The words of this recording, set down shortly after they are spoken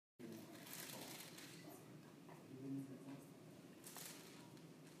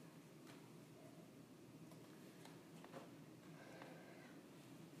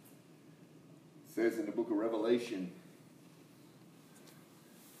says in the book of Revelation,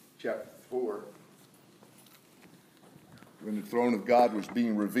 chapter 4, when the throne of God was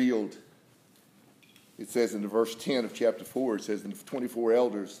being revealed, it says in the verse 10 of chapter 4, it says, the 24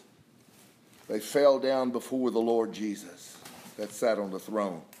 elders, they fell down before the Lord Jesus that sat on the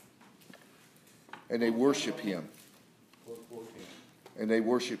throne. And they worship him. And they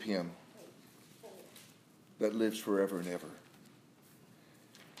worship him that lives forever and ever.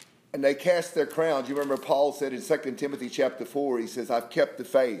 And they cast their crowns. You remember Paul said in 2 Timothy chapter 4, he says, I've kept the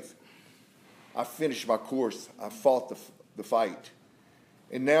faith. I've finished my course. I've fought the fight.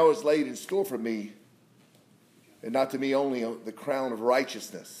 And now is laid in store for me, and not to me only, the crown of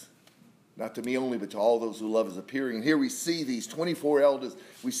righteousness. Not to me only, but to all those who love his appearing. And here we see these 24 elders.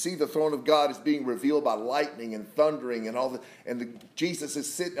 We see the throne of God is being revealed by lightning and thundering and all Jesus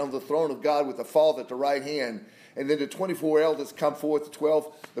is sitting on the throne of God with the Father at the right hand. And then the 24 elders come forth,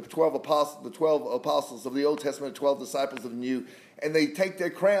 the 12 apostles of the Old Testament, the 12 disciples of the New, and they take their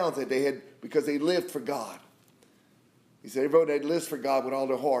crowns that they had because they lived for God. He said everyone that lives for God with all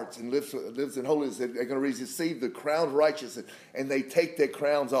their hearts and lives in holiness, they're going to receive the crown of righteousness, and they take their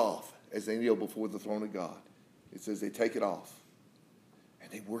crowns off as they kneel before the throne of God. It says they take it off and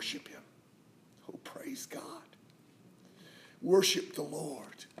they worship him. Oh, praise God. Worship the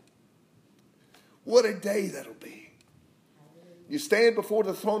Lord. What a day that'll be. You stand before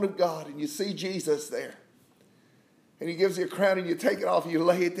the throne of God and you see Jesus there. And he gives you a crown and you take it off and you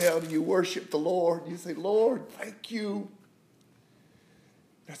lay it down and you worship the Lord. You say, Lord, thank you.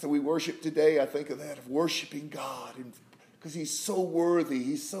 That's how we worship today. I think of that, of worshiping God. Because he's so worthy.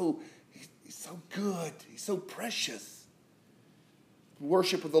 He's so good. He's so precious.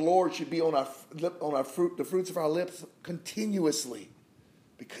 Worship of the Lord should be on the fruits of our lips continuously.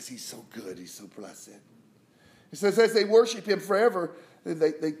 Because he's so good, he's so blessed. It says, as they worship him forever,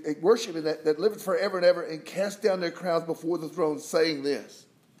 they worship him that liveth forever and ever, and cast down their crowns before the throne, saying this,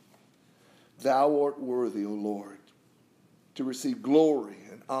 Thou art worthy, O Lord, to receive glory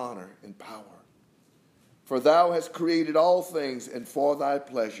and honor and power. For thou hast created all things, and for thy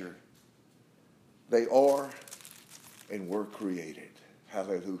pleasure they are and were created.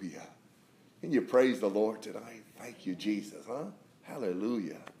 Hallelujah. Can you praise the Lord tonight? Thank you, Jesus, huh?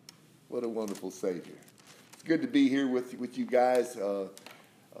 Hallelujah. What a wonderful Savior. It's good to be here with you guys to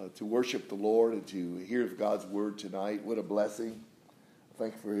worship the Lord and to hear God's word tonight. What a blessing.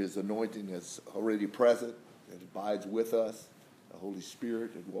 Thank you for his anointing that's already present, that abides with us, the Holy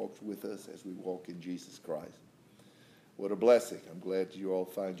Spirit that walks with us as we walk in Jesus Christ. What a blessing. I'm glad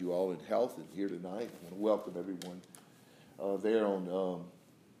find you all in health and here tonight. I want to welcome everyone there on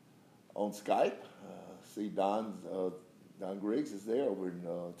Skype. See Don Griggs is there over in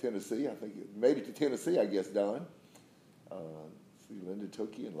Tennessee. I think it made it to Tennessee, I guess, Don. See Linda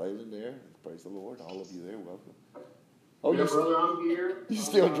Tookie and Leyland there. Praise the Lord. All of you there, welcome. Oh, yeah, brother, I'm here. You're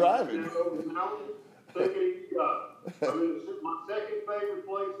still driving. Over the mountain, taking it to God. I'm in my second favorite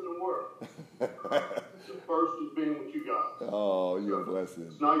place in the world. The first is being with you guys. Oh, you're a blessing.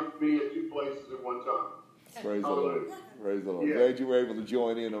 It's nice to be at two places at one time. Praise the Lord. Praise the Lord. Yeah. Glad you were able to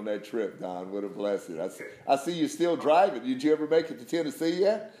join in on that trip, Don. What a blessing. I see you still driving. Did you ever make it to Tennessee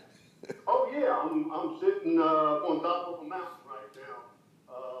yet? Oh, yeah. I'm sitting on top of a mountain right now,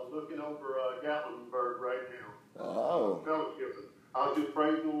 looking over Gatlinburg right now. Oh. Fellowshipping. I was just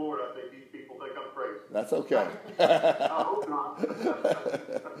praising the Lord. I think these people think I'm crazy. That's okay. I hope not.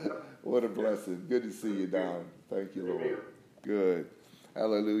 What a blessing. Good to see you, Don. Thank you, Lord. Amen. Good.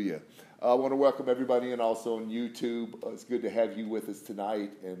 Hallelujah. I want to welcome everybody in also on YouTube. It's good to have you with us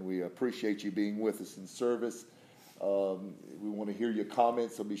tonight, and we appreciate you being with us in service. We want to hear your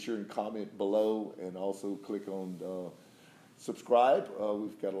comments, so be sure and comment below, and also click on subscribe.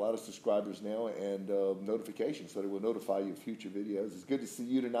 We've got a lot of subscribers now, and notifications, so that will notify you of future videos. It's good to see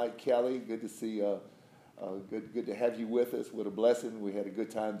you tonight, Kelly. Good to see. Good to have you with us. What a blessing. We had a good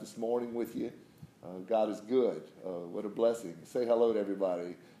time this morning with you. God is good. What a blessing. Say hello to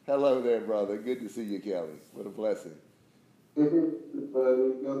everybody. Hello there, brother. Good to see you, Kelly. What a blessing. God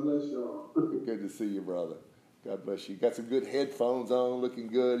bless y'all. Good to see you, brother. God bless you. Got some good headphones on, looking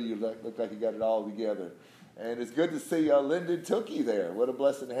good. You look like you got it all together. And it's good to see Linda Tookie there. What a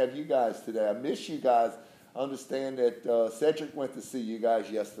blessing to have you guys today. I miss you guys. I understand that Cedric went to see you guys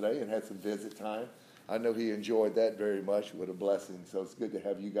yesterday and had some visit time. I know he enjoyed that very much. What a blessing. So it's good to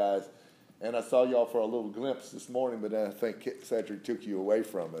have you guys. And I saw y'all for a little glimpse this morning, but I think Cedric took you away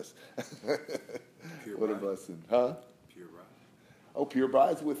from us. What a blessing. Huh? Pure Bride. Oh, Pure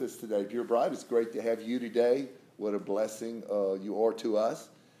Bride's with us today. Pure Bride, it's great to have you today. What a blessing you are to us.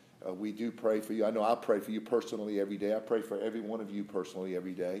 We do pray for you. I know I pray for you personally every day. I pray for every one of you personally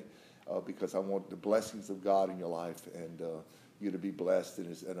every day. because I want the blessings of God in your life and you to be blessed.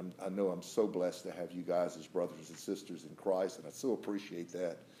 And I know I'm so blessed to have you guys as brothers and sisters in Christ, and I so appreciate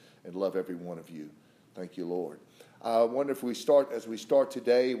that and love every one of you. Thank you, Lord. I wonder if as we start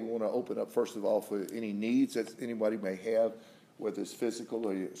today, we want to open up first of all for any needs that anybody may have, whether it's physical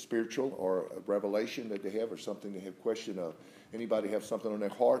or spiritual or a revelation that they have or something they have question of. Anybody have something on their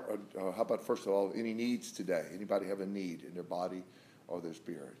heart? Or how about first of all, any needs today? Anybody have a need in their body or their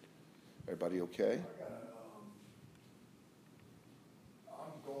spirit? Everybody okay?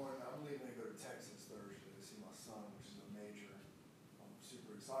 I'm leaving to go to Texas Thursday to see my son, which is a major. I'm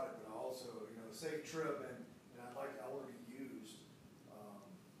super excited, but I also, a safe trip, and I want to be used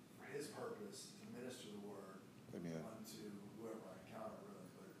for His purpose to minister the word. Amen. Unto whoever I encounter, really,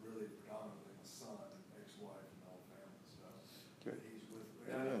 but really predominantly my son, ex-wife, and the whole family. So Okay. he's with me.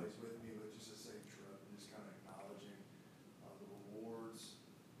 I know he's with me, but just a safe trip, and just kind of acknowledging the rewards.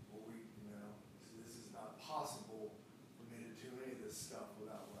 This is not possible for me to do any of this stuff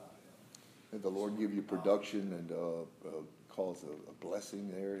without Him. And the Lord give you production and cause a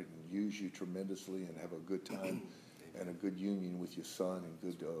blessing there and use you tremendously and have a good time and a good union with your son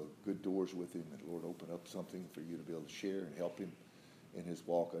and good doors with him. And Lord, open up something for you to be able to share and help him in his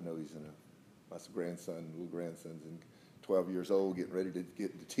walk. I know he's my little grandson's 12 years old, getting ready to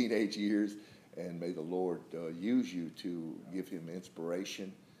get into teenage years. And may the Lord use you to give him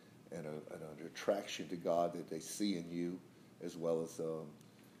inspiration and an attraction to God that they see in you, as well as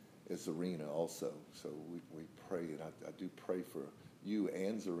Zarina also. So we pray, and I do pray for you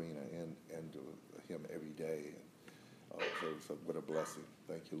and Zarina and him every day. And so what a blessing.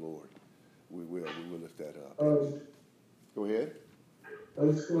 Thank you, Lord. We will lift that up. Go ahead. I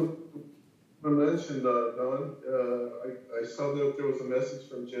was going to mention, Don, I saw that there was a message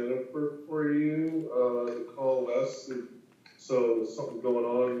from Jennifer for you to call us. So something going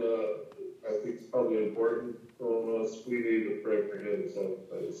on. I think it's probably important for us. We need to pray for him, so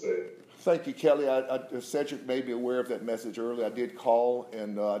I would say. Thank you, Kelly. Cedric made me aware of that message earlier. I did call,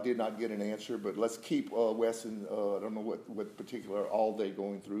 and I did not get an answer, but let's keep Wes and I don't know what particular all day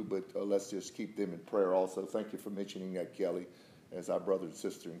going through, but let's just keep them in prayer also. Thank you for mentioning that, Kelly, as our brother and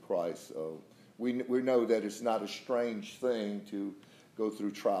sister in Christ. We know that it's not a strange thing to go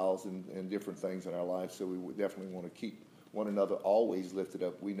through trials and different things in our life, so we would definitely want to keep one another always lifted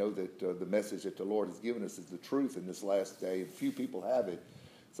up. We know that the message that the Lord has given us is the truth in this last day, and few people have it.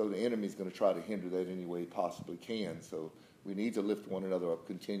 So the enemy is going to try to hinder that any way he possibly can. So we need to lift one another up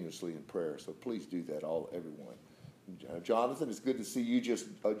continuously in prayer. So please do that, everyone. Jonathan, it's good to see you just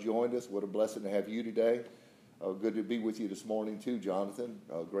joined us. What a blessing to have you today. Good to be with you this morning too, Jonathan.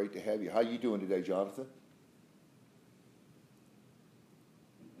 Great to have you. How you doing today, Jonathan?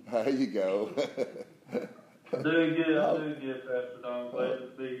 There you go. Doing good, Pastor Don. Glad to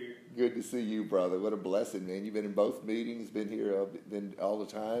be here. Good to see you, brother. What a blessing, man. You've been in both meetings, been here been all the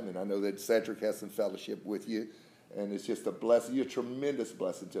time, and I know that Cedric has some fellowship with you, and it's just a blessing. You're a tremendous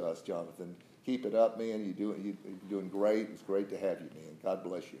blessing to us, Jonathan. Keep it up, man. You're doing great. It's great to have you, man. God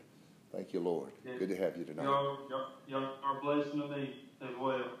bless you. Thank you, Lord. Yeah. Good to have you tonight. Y'all are a blessing to me as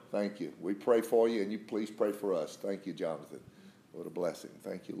well. Thank you. We pray for you, and you please pray for us. Thank you, Jonathan. What a blessing.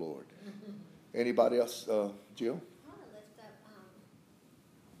 Thank you, Lord. Anybody else, Jill? I want to lift up,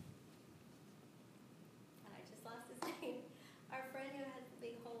 and I just lost his name, our friend who has the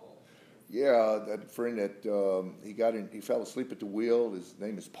big hole. Yeah, that friend that he fell asleep at the wheel. His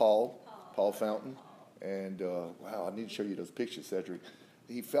name is Paul Fountain. And, wow, I need to show you those pictures, Cedric.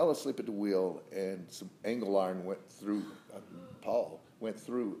 He fell asleep at the wheel, and some angle iron went through, Paul went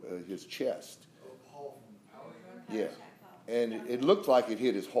through his chest. Oh, Paul from Power Shack? Yeah. And it looked like it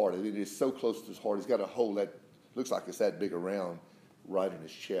hit his heart. It is so close to his heart. He's got a hole that looks like it's that big around right in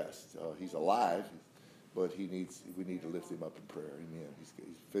his chest. He's alive, but we need to lift him up in prayer. Amen. He's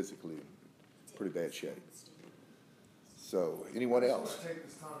physically in pretty bad shape. So, anyone else? I take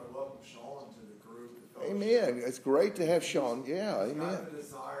this time to welcome Sean to the group. Amen. It's great to have Sean. Yeah, amen. I have a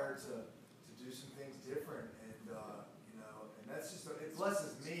desire to do some things different, and and that's just it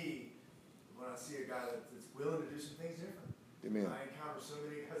blesses me when I see a guy that's willing to do some things different. Amen. I encounter so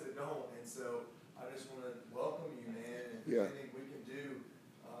many guys that don't, and so I just want to welcome you, man. And if Yeah. there's anything we can do,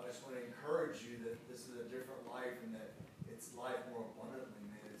 I just want to encourage you that this is a different life and that it's life more abundantly,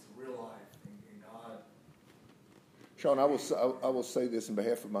 man. It's a real life in God. Sean, I will say this in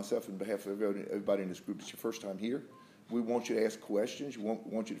behalf of myself and behalf of everybody in this group. It's your first time here. We want you to ask questions. We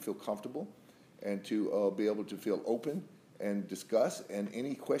want you to feel comfortable and to be able to feel open and discuss. And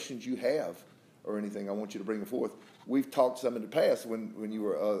any questions you have or anything, I want you to bring them forth. We've talked some in the past when you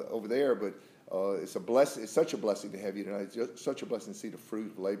were over there, but it's a blessing. It's such a blessing to have you tonight. It's just such a blessing to see the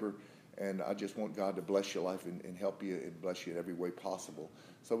fruit of labor And I just want God to bless your life and help you and bless you in every way possible.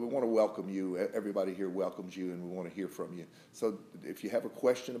 So we want to welcome you. Everybody here welcomes you, and we want to hear from you. So if you have a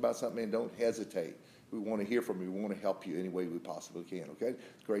question about something, man, don't hesitate. We want to hear from you. We want to help you any way we possibly can, okay?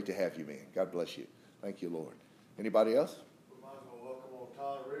 It's great to have you, man. God bless you. Thank you, Lord. Anybody else? We might as well welcome old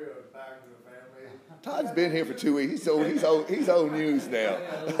Todd Rio back to the family. Todd's been here for 2 weeks. He's old news now.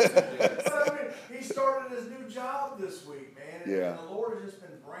 But, I mean, he started his new job this week, man. And, Yeah. and the Lord has just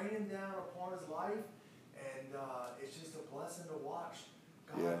been raining down upon his life. And it's just a blessing to watch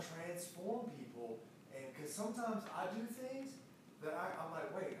God transform people. And because sometimes I do things that I'm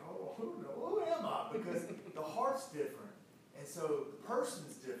like, wait, who am I? Because the heart's different. And so the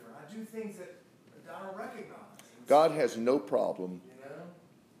person's different. I do things that I don't recognize. God has no problem You know?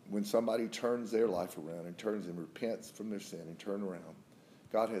 when somebody turns their life around and turns and repents from their sin and turn around.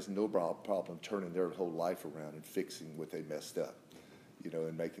 God has no problem turning their whole life around and fixing what they messed up,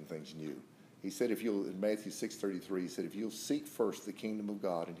 and making things new. He said, in Matthew 6:33, he said, if you'll seek first the kingdom of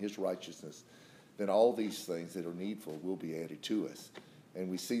God and his righteousness, then all these things that are needful will be added to us. And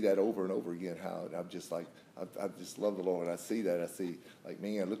we see that over and over again, how I'm just like, I just love the Lord. I see that. I see, like,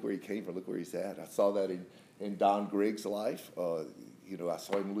 man, look where he came from. Look where he's at. I saw that in Don Griggs' life. I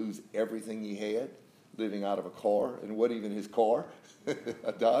saw him lose everything he had, living out of a car, and what even his car,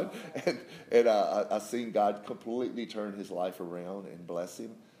 Don. And I seen God completely turn his life around and bless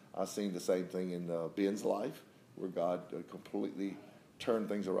him. I've seen the same thing in Ben's life, where God completely turned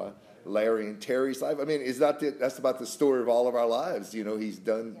things around. Larry and Terry's life. I mean, that's about the story of all of our lives. He's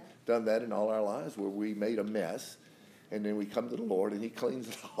done that in all our lives, where we made a mess, and then we come to the Lord, and he cleans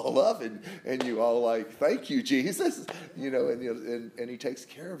it all up, and you all like, thank you, Jesus, and he takes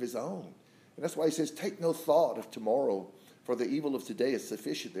care of his own. And that's why he says, take no thought of tomorrow, for the evil of today is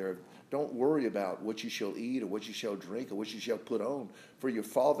sufficient there. Don't worry about what you shall eat or what you shall drink or what you shall put on, for your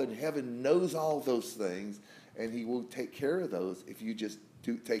Father in heaven knows all those things, and he will take care of those if you just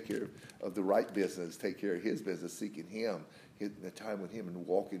take care of the right business, take care of his business, seeking him, the time with him and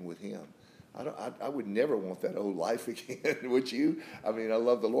walking with him. I would never want that old life again, would you? I mean, I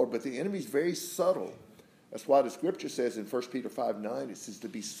love the Lord, but the enemy's very subtle. That's why the scripture says in 1 Peter 5:9, it says to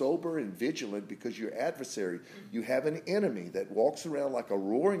be sober and vigilant, because your adversary, you have an enemy that walks around like a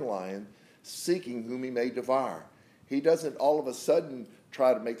roaring lion, seeking whom he may devour. He doesn't all of a sudden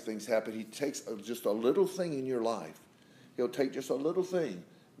try to make things happen. He takes just a little thing in your life. He'll take just a little thing,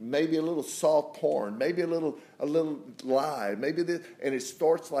 maybe a little soft porn, maybe a little lie, and it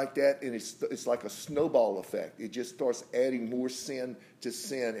starts like that, and it's like a snowball effect. It just starts adding more sin to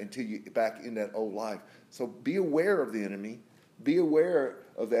sin until you back in that old life. So be aware of the enemy, be aware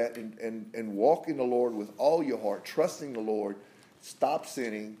of that, and walk in the Lord with all your heart, trusting the Lord. Stop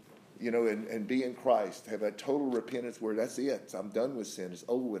sinning, and be in Christ. Have that total repentance where that's it. I'm done with sin. It's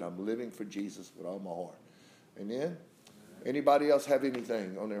over with. I'm living for Jesus with all my heart. Amen? Anybody else have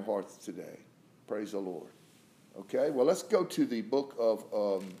anything on their hearts today? Praise the Lord. Okay, well, let's go to the book of,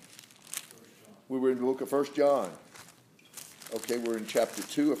 we were in the book of 1 John. Okay, we're in chapter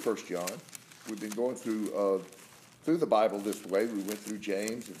 2 of 1 John. We've been going through the Bible this way. We went through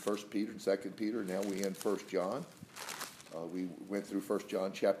James and 1 Peter and 2 Peter. Now we're in 1 John. We went through 1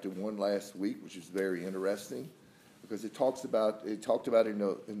 John chapter 1 last week, which is very interesting, because it talked about in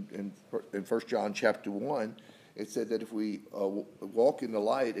 1 John chapter 1, it said that if we walk in the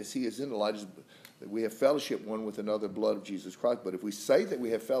light as he is in the light, that we have fellowship one with another, blood of Jesus Christ. But if we say that we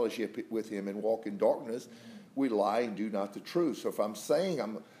have fellowship with him and walk in darkness, we lie and do not the truth. So if I'm saying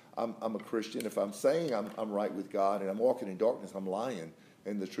I'm a Christian, if I'm saying I'm right with God and I'm walking in darkness, I'm lying,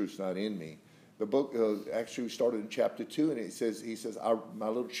 and the truth's not in me. The book actually started in chapter 2, and he says, my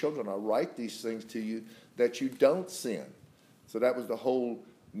little children, I write these things to you that you don't sin. So that was the whole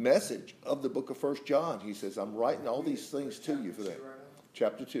message of the book of 1 John. He says, I'm writing all these things to you for that.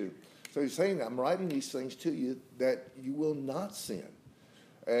 Chapter 2. So he's saying, I'm writing these things to you that you will not sin.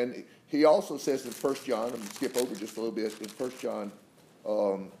 And he also says in 1 John, I'm going to skip over just a little bit, in 1 John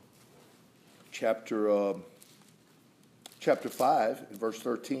chapter 5, in verse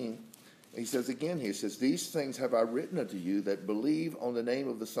 13, he says, these things have I written unto you that believe on the name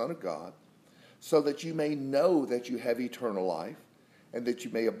of the Son of God, so that you may know that you have eternal life, and that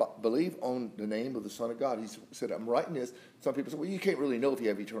you may believe on the name of the Son of God. He said, I'm writing this. Some people say, well, you can't really know if you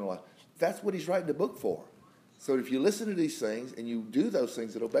have eternal life. That's what he's writing the book for. So if you listen to these things and you do those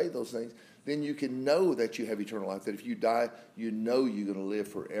things and obey those things, then you can know that you have eternal life, that if you die, you know you're going to live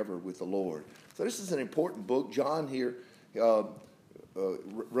forever with the Lord. So this is an important book. John here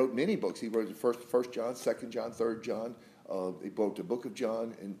wrote many books. He wrote First John, 2 John, 3 John. He wrote the book of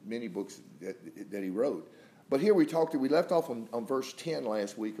John and many books that he wrote. But here we left off on verse 10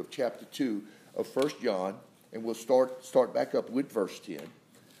 last week of chapter 2 of 1 John, and we'll start back up with verse 10.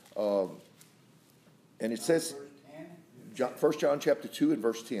 And it says, 1 John chapter 2 and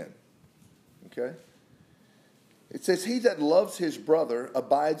verse 10. Okay? It says, he that loves his brother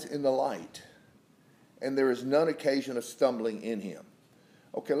abides in the light, and there is none occasion of stumbling in him.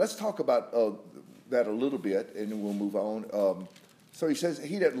 Okay, let's talk about that a little bit, and then we'll move on. So he says,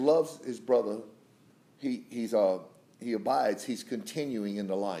 he that loves his brother, he abides, he's continuing in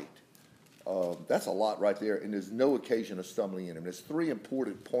the light. That's a lot right there, and there's no occasion of stumbling in him. There's three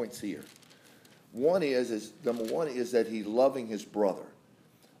important points here. Number one is that he's loving his brother.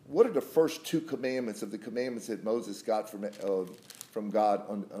 What are the first two commandments of the commandments that Moses got from God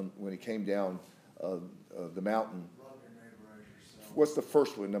when he came down the mountain? Love your neighbor as yourself. What's the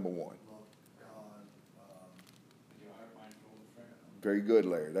first one, number one? Love God. Very good,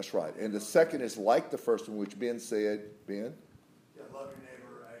 Larry. That's right. And the second is like the first one, which Ben said. Ben? Yeah, love your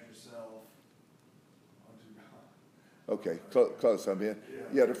neighbor as yourself unto God. Okay, close, huh, Ben?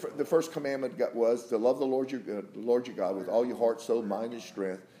 Yeah, the first commandment was to love the Lord your God with all your heart, soul, mind, and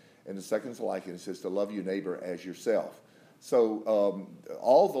strength. And the second is like it. It says to love your neighbor as yourself. So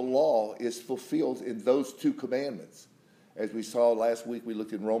all the law is fulfilled in those two commandments. As we saw last week, we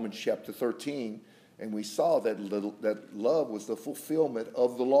looked in Romans chapter 13, and we saw that love was the fulfillment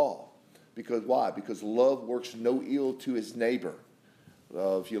of the law. Because why? Because love works no ill to his neighbor.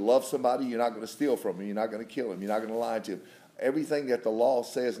 If you love somebody, you're not going to steal from him. You're not going to kill him. You're not going to lie to him. Everything that the law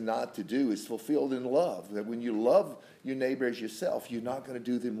says not to do is fulfilled in love. That when you love your neighbor as yourself, you're not going to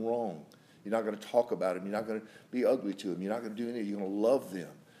do them wrong. You're not going to talk about them. You're not going to be ugly to them. You're not going to do anything. You're going to love them.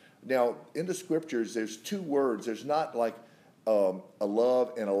 Now, in the scriptures, there's two words. There's not like a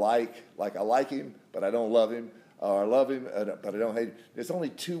love and a like I like him, but I don't love him, or I love him, but I don't hate him. There's only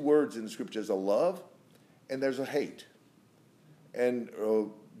two words in the scriptures, a love and there's a hate. And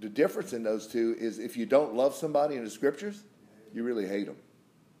the difference in those two is if you don't love somebody in the scriptures, you really hate them.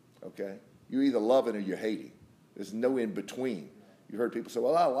 Okay? You either love him or you hate him. There's no in between. You've heard people say,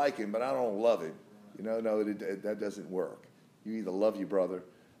 well, I like him, but I don't love him. No, that doesn't work. You either love your brother,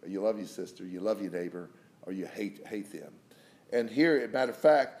 or you love your sister, you love your neighbor, or you hate them. And here, as a matter of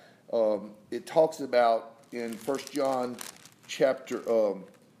fact, it talks about in 1 John chapter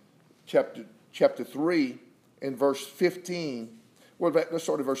 3 in verse 15. Well, let's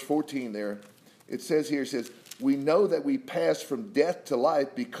start at verse 14 there. It says here, we know that we pass from death to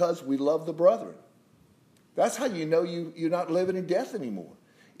life because we love the brethren. That's how you know you're not living in death anymore.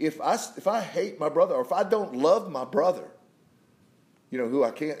 If I hate my brother, or if I don't love my brother, who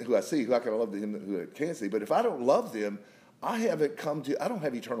I can love him who I can't see, but if I don't love them, I don't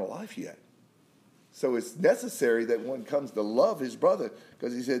have eternal life yet. So it's necessary that one comes to love his brother,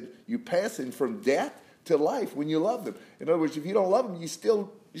 because he said you passing from death to life when you love them. In other words, if you don't love them, you're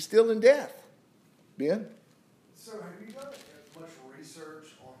still in death. Ben? So have you done much research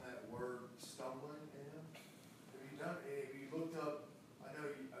on that word stumbling in him? Have you looked up,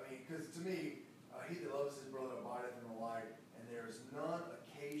 because to me, he that loves his brother abideth in the light, and there is none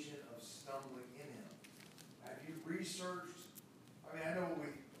occasion of stumbling in him. Have you researched, I know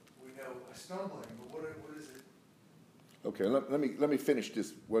we know stumbling, but what is it? Okay, let me finish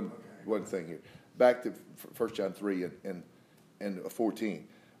this one thing here. Back to 1 John 3 and 14.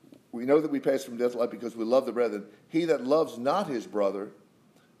 We know that we pass from death to life because we love the brethren. He that loves not his brother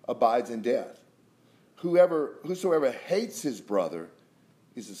abides in death. Whosoever hates his brother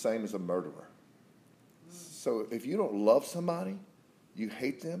is the same as a murderer. So if you don't love somebody, you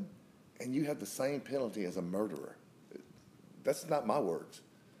hate them, and you have the same penalty as a murderer. That's not my words.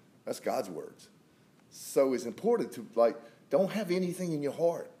 That's God's words. So it's important to don't have anything in your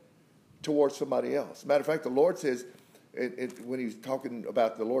heart towards somebody else. Matter of fact, the Lord says, when he was talking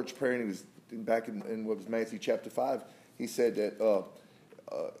about the Lord's Prayer, and he was back in what was Matthew chapter 5, he said that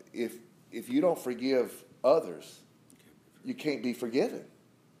if you don't forgive others, you can't be forgiven.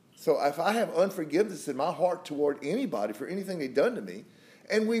 So if I have unforgiveness in my heart toward anybody for anything they've done to me,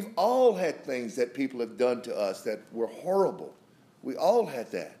 and we've all had things that people have done to us that were horrible. We all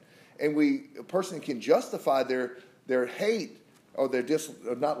had that. And a person can justify their hate or they're just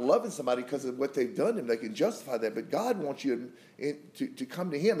not loving somebody because of what they've done to them. They can justify that. But God wants you to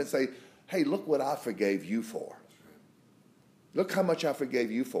come to him and say, hey, look what I forgave you for. Look how much I forgave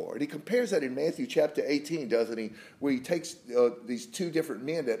you for. And he compares that in Matthew chapter 18, doesn't he? Where he takes these two different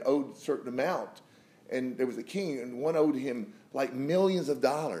men that owed a certain amount. And there was a king, and one owed him like millions of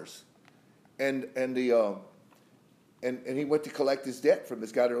dollars. And he went to collect his debt from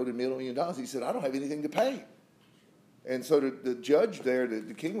this guy that owed him $1 million. He said, I don't have anything to pay. And so the judge there,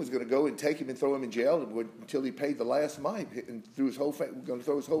 the king was going to go and take him and throw him in jail until he paid the last mite, and threw his whole going to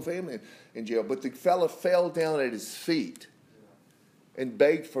throw his whole family in jail. But the fella fell down at his feet and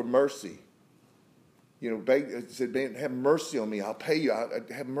begged for mercy. You know, begged, said, "Man, have mercy on me. I'll pay you.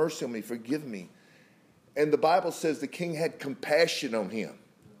 Have mercy on me. Forgive me." And the Bible says the king had compassion on him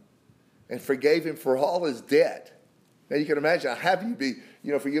and forgave him for all his debt. Now you can imagine how happy you'd be,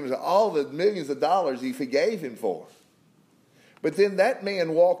 forgiven all the millions of dollars he forgave him for. But then that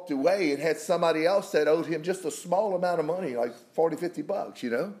man walked away and had somebody else that owed him just a small amount of money, like $40,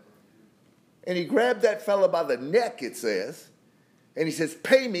 $50, And he grabbed that fellow by the neck, it says, and he says,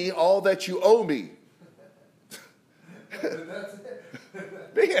 "Pay me all that you owe me." That's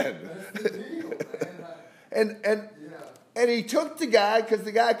it. Man. That's the deal, man. And he took the guy, because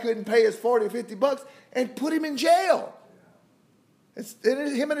the guy couldn't pay his $40 or $50, and put him in jail. And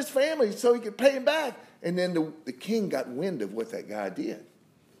him and his family, so he could pay him back. And then the king got wind of what that guy did.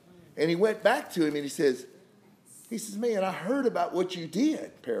 And he went back to him and he says, "Man, I heard about what you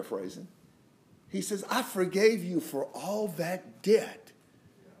did," paraphrasing. He says, "I forgave you for all that debt.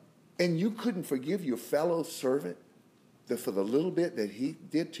 And you couldn't forgive your fellow servant for the little bit that he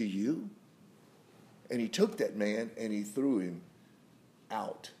did to you?" And he took that man and he threw him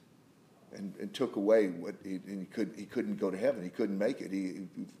out. And took away what he couldn't go to heaven. He couldn't make it. He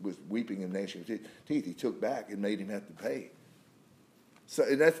was weeping and gnashing teeth. He took back and made him have to pay. So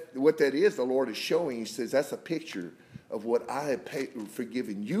and that's what that is. The Lord is showing. He says that's a picture of what I have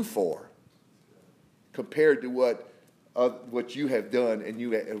forgiven you for, compared to what you have done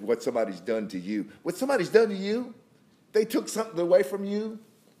and what somebody's done to you. What somebody's done to you, they took something away from you.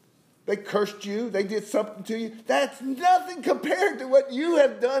 They cursed you. They did something to you. That's nothing compared to what you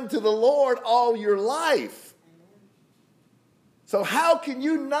have done to the Lord all your life. So how can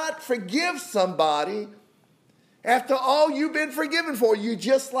you not forgive somebody after all you've been forgiven for? You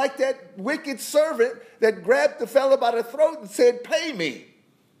just like that wicked servant that grabbed the fellow by the throat and said, "Pay me."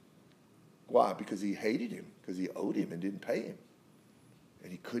 Why? Because he hated him, because he owed him and didn't pay him.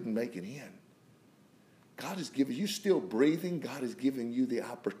 And he couldn't make it in. God has given you, still breathing, God has given you the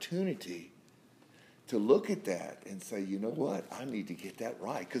opportunity to look at that and say, "You know what? I need to get that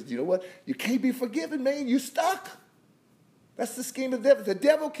right." Because you know what? You can't be forgiven, man. You're stuck. That's the scheme of the devil. The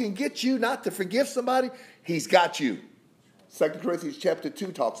devil can get you not to forgive somebody. He's got you. 2 Corinthians chapter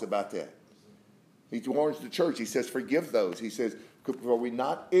 2 talks about that. He warns the church. He says, "Forgive those." He says, "For we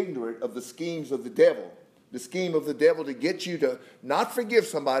not ignorant of the schemes of the devil." The scheme of the devil to get you to not forgive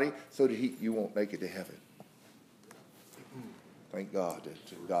somebody so that you won't make it to heaven. Thank God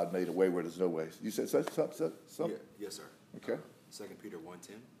that God made a way where there's no way. You said something? Yeah, yes, sir. Okay. 2 Peter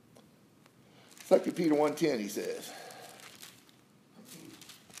 1:10. 2 Peter 1:10, he says.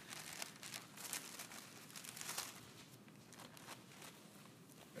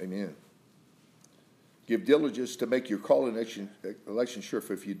 Amen. "Give diligence to make your call and election sure,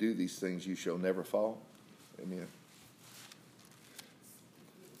 for if you do these things, you shall never fall." Amen.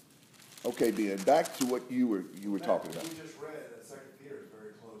 Okay, Ben, back to what you were talking about. We just read that 2 Peter is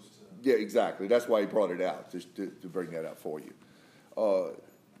very close to. Yeah, exactly. That's why he brought it out, just to bring that out for you.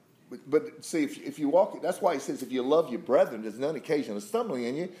 But see, if you walk, that's why he says, if you love your brethren, there's none occasion of stumbling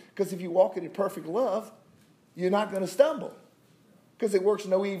in you. Because if you walk in perfect love, you're not going to stumble. Because it works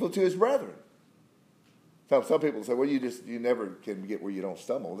no evil to his brethren. Some people say, "Well, you never can get where you don't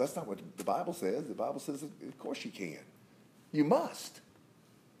stumble." That's not what the Bible says. The Bible says, of course you can. You must.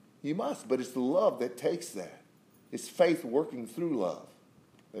 You must. But it's the love that takes that. It's faith working through love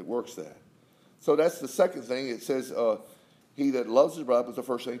that works that. So that's the second thing. It says, he that loves his brother was the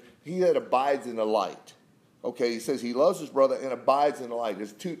first thing. He that abides in the light. Okay, he says he loves his brother and abides in the light.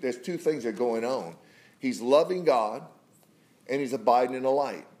 There's two things that are going on. He's loving God and he's abiding in the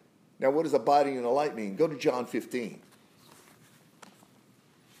light. Now, what does abiding in the light mean? Go to John 15.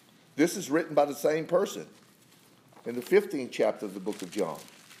 This is written by the same person in the 15th chapter of the book of John.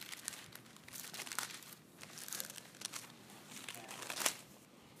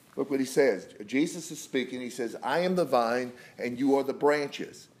 Look what he says. Jesus is speaking. He says, "I am the vine, and you are the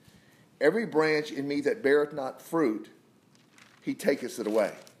branches. Every branch in me that beareth not fruit, he taketh it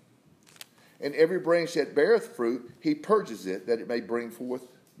away. And every branch that beareth fruit, he purges it, that it may bring forth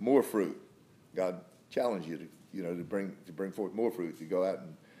more fruit." God challenged you to bring forth more fruit, to go out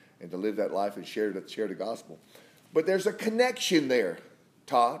and to live that life and share the gospel. But there's a connection there,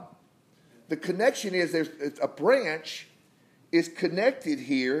 Todd. The connection is a branch is connected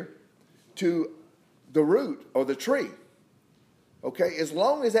here to the root or the tree. Okay, as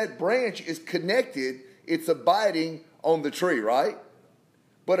long as that branch is connected, it's abiding on the tree, right?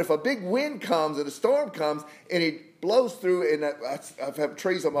 But if a big wind comes and a storm comes and it blows through, and I've had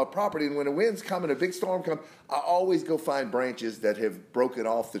trees on my property, and when the wind's coming, a big storm comes, I always go find branches that have broken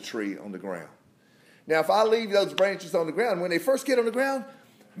off the tree on the ground. Now, if I leave those branches on the ground, when they first get on the ground,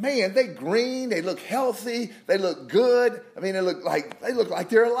 man, they green, they look healthy, they look good. I mean, they look like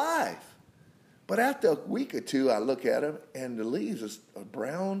they're alive. But after a week or two, I look at them, and the leaves are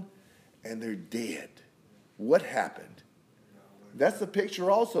brown, and they're dead. What happened? That's the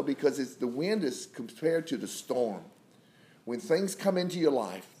picture also, because the wind is compared to the storm. When things come into your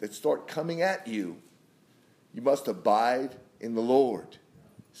life that start coming at you, you must abide in the Lord.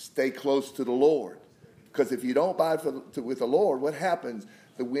 Stay close to the Lord. Because if you don't abide with the Lord, what happens?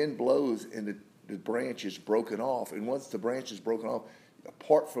 The wind blows and the branch is broken off. And once the branch is broken off,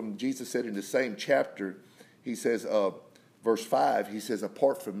 apart from, Jesus said in the same chapter, he says, verse 5, he says,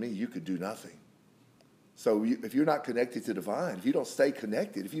 apart from me, you could do nothing. So if you're not connected to the vine, if you don't stay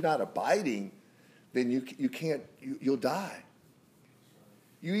connected, if you're not abiding, then you'll die.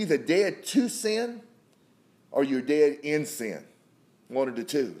 You're either dead to sin or you're dead in sin. One of the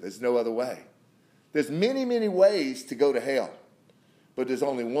two. There's no other way. There's many, many ways to go to hell, but there's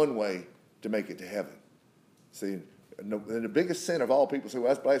only one way to make it to heaven. See, and the biggest sin of all, people say, well,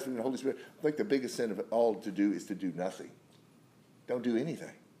 that's blaspheming the Holy Spirit. I think the biggest sin of all to do is to do nothing. Don't do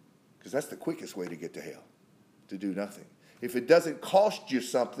anything, because that's the quickest way to get to hell, to do nothing. If it doesn't cost you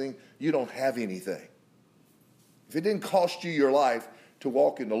something, you don't have anything. If it didn't cost you your life to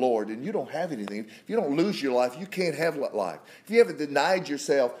walk in the Lord, then you don't have anything. If you don't lose your life, you can't have life. If you haven't denied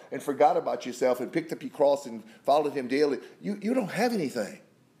yourself and forgot about yourself and picked up your cross and followed him daily, you don't have anything.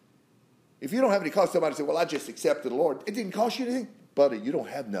 If you don't have any cost, somebody say, well, I just accepted the Lord. It didn't cost you anything. Buddy, you don't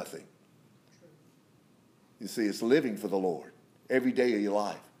have nothing. You see, it's living for the Lord every day of your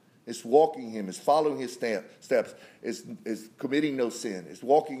life. It's walking him. It's following his steps. It's committing no sin. It's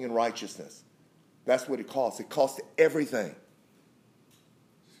walking in righteousness. That's what it costs. It costs everything.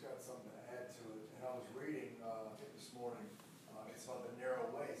 Just got something to add to it. And I was reading this morning. It's about the narrow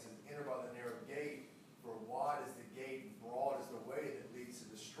way. It says, enter by the narrow gate, for wide is the gate and broad is the way that leads to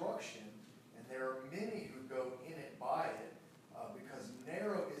destruction. And there are many who go in it by it, because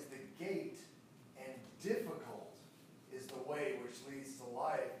narrow is the gate and difficult is the way which leads to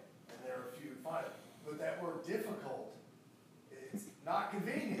life. And there are few who find it. But that word difficult, it's not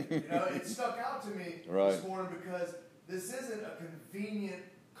convenient. It stuck out to me this morning, because this isn't a convenient,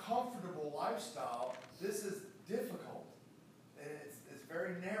 comfortable lifestyle. This is difficult. And it's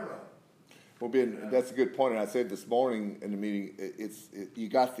very narrow. Well, Ben, that's a good point. And I said this morning in the meeting, you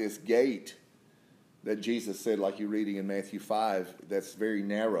got this gate that Jesus said, like you're reading in Matthew 5, that's very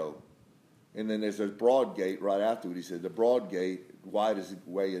narrow. And then there's a broad gate right after it. He said, the broad gate, wide is the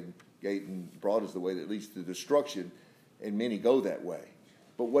way and gate, and broad is the way that leads to destruction, and many go that way.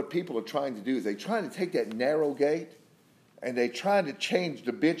 But what people are trying to do is they're trying to take that narrow gate and they're trying to change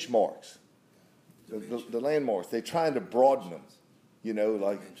the benchmarks, the landmarks. They're trying to broaden them,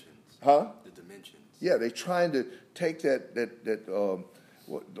 like, huh? The dimensions. Yeah, they're trying to take the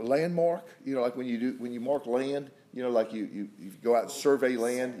landmark, like when you mark land, like you go out and survey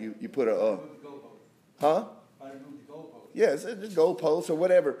land, you put huh? Yeah, it's a goalpost or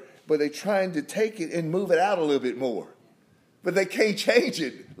whatever. But they're trying to take it and move it out a little bit more. But they can't change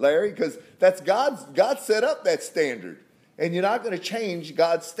it, Larry, because that's God set up that standard. And you're not going to change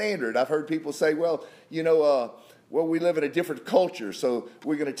God's standard. I've heard people say, well, we live in a different culture, so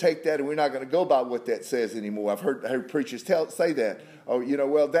we're going to take that and we're not going to go by what that says anymore. I've heard preachers say that. Oh,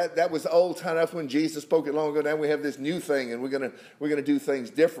 that was old time. That's when Jesus spoke it long ago. Now we have this new thing, and we're going to do things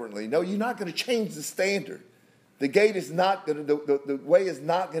differently. No, you're not going to change the standard. The gate is not going to, the way is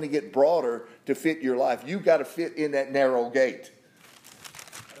not going to get broader to fit your life. You've got to fit in that narrow gate.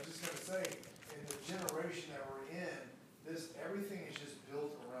 I was just going to say, in the generation that we're in, everything is just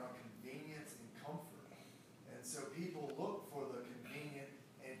built around convenience and comfort. And so people look for the convenient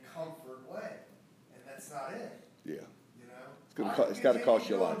and comfort way. And that's not it. Yeah. It's got to cost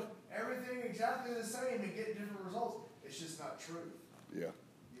you a life. Everything exactly the same and get different results. It's just not true. Yeah.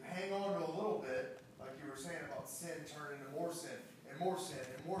 You hang on to a little bit, like you were saying about sin turning into more sin, and more sin,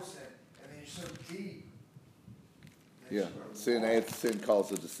 and more sin, and then you're so deep. Yeah, sin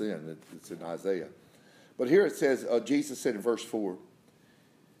causes the sin. It's in Isaiah. But here it says, Jesus said in verse 4,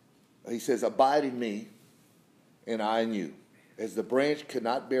 he says, abide in me, and I in you. As the branch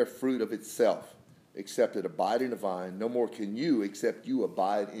cannot bear fruit of itself, except it abide in the vine, no more can you, except you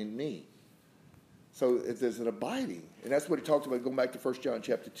abide in me. So there's an abiding. And that's what he talks about going back to 1 John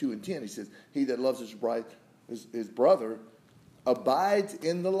chapter 2 and 10. He says, he that loves his brother abides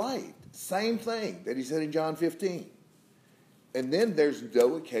in the light. Same thing that he said in John 15. And then there's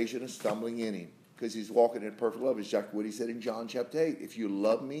no occasion of stumbling in him because he's walking in perfect love. It's exactly what he said in John chapter 8. If you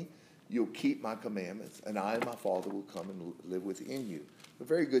love me, you'll keep my commandments, and I and my Father will come and live within you. A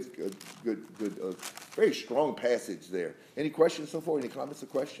very good, very strong passage there. Any questions so far? Any comments or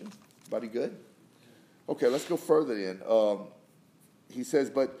questions? Everybody good? Okay, let's go further in. He says,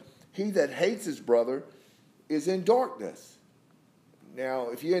 but he that hates his brother is in darkness. Now,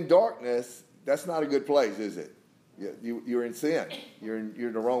 if you're in darkness, that's not a good place, is it? You're in sin. You're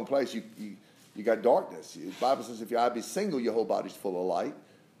in the wrong place. You got darkness. The Bible says if your eye be single, your whole body's full of light.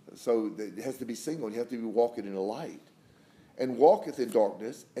 So it has to be single. You have to be walking in the light. And walketh in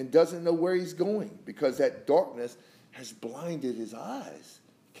darkness and doesn't know where he's going because that darkness has blinded his eyes.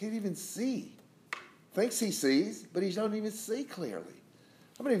 Can't even see. Thinks he sees, but he don't even see clearly.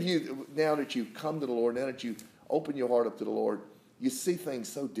 How many of you, now that you've come to the Lord, now that you open your heart up to the Lord, you see things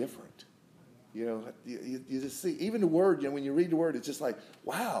so different? You know, you just see, even the Word, when you read the Word, it's just like,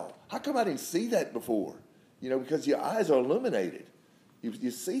 wow, how come I didn't see that before? Because your eyes are illuminated.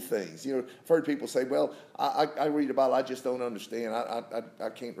 You see things. I've heard people say, well, I read the Bible, I just don't understand. I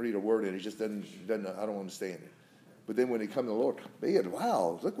can't read a word in it. It just doesn't, I don't understand it. But then when they come to the Lord, man,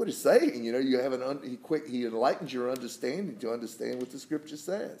 wow, look what it's saying. You have he enlightens your understanding to understand what the Scripture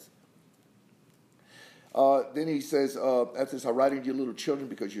says. Then he says, after this, I write unto you little children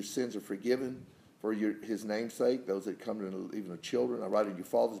because your sins are forgiven for his name's sake. Those that come to even the children, I write unto you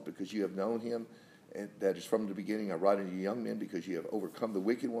fathers because you have known him. And that is from the beginning. I write unto you young men because you have overcome the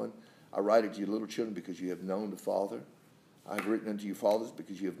wicked one. I write unto you little children because you have known the Father. I have written unto you fathers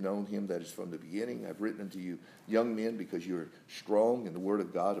because you have known him that is from the beginning. I have written unto you young men because you are strong and the word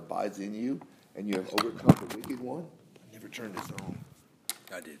of God abides in you and you have overcome the wicked one. I never turned this on.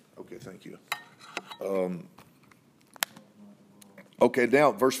 I did. Okay, thank you. Okay,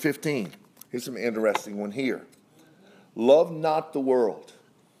 now verse 15. Here's some interesting one here. Love not the world,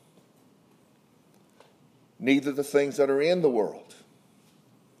 neither the things that are in the world.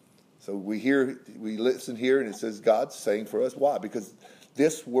 So we listen here, and it says God's saying for us, why? Because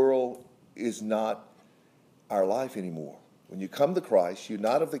this world is not our life anymore. When you come to Christ, you're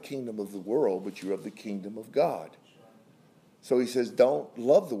not of the kingdom of the world, but you're of the kingdom of God. So he says, don't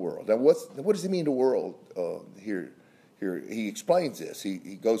love the world. Now, what does he mean, the world, here? He explains this. He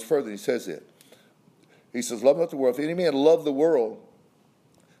goes further, and he says it. He says, love not the world. If any man love the world,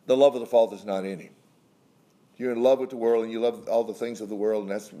 the love of the Father is not in him. You're in love with the world and you love all the things of the world,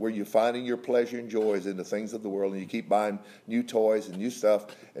 and that's where you're finding your pleasure and joy is in the things of the world, and you keep buying new toys and new stuff,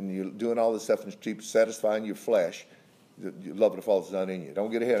 and you're doing all this stuff and keep satisfying your flesh. The love of the Father is not in you.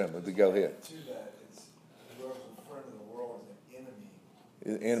 Don't get ahead of him, but go ahead. To that, it's whoever's in front of the world is an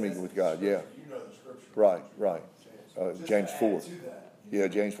enemy. Enemy with God, yeah. You know the Scripture. Right. James 4. Yeah,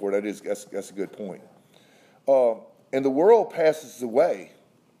 James 4. That's a good point. And the world passes away,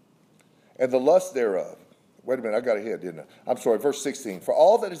 and the lust thereof. Wait a minute, I got ahead, didn't I? I'm sorry, verse 16. For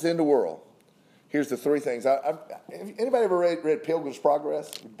all that is in the world, here's the three things. Anybody ever read Pilgrim's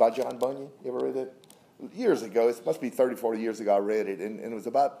Progress by John Bunyan? You ever read it? Years ago, it must be 30, 40 years ago I read it, and it was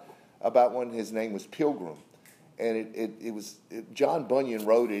about when his name was Pilgrim. And John Bunyan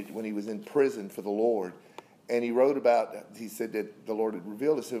wrote it when he was in prison for the Lord. And he said that the Lord had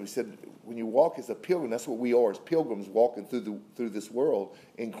revealed it to him. He said, when you walk as a pilgrim, that's what we are as pilgrims walking through this world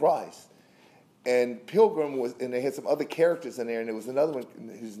in Christ. And Pilgrim and they had some other characters in there, and there was another one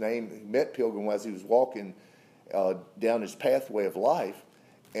whose name he met Pilgrim as he was walking down his pathway of life,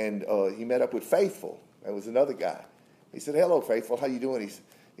 and he met up with Faithful. That was another guy. He said, "Hello, Faithful, how you doing?"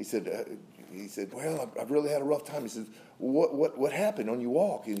 He said, "Well, I've really had a rough time." He says, "What happened on your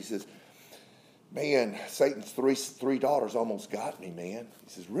walk?" And he says, "Man, Satan's three daughters almost got me, man."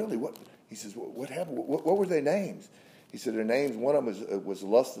 He says, "Really? What?" He says, "What happened? What were their names?" He said, "Their names. One of them was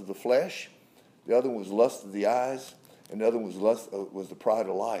lust of the flesh. The other one was lust of the eyes, and the other one was the pride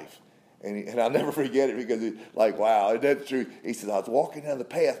of life." And I'll never forget it because it's like, wow, that's true. He says, "I was walking down the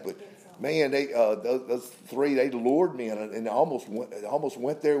path, but man, those three, they lured me and almost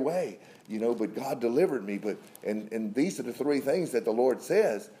went their way, But God delivered me. And these are the three things that the Lord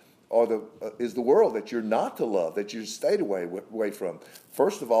says is the world that you're not to love, that you stayed away from.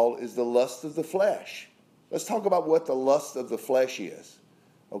 First of all, is the lust of the flesh. Let's talk about what the lust of the flesh is.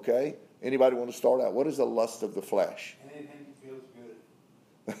 Okay. Anybody want to start out? What is the lust of the flesh? Anything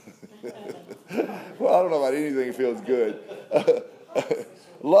that feels good. Well, I don't know about anything that feels good.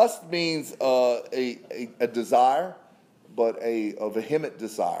 Lust means a desire, but a vehement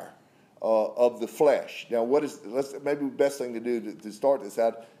desire of the flesh. Now, maybe the best thing to do to start this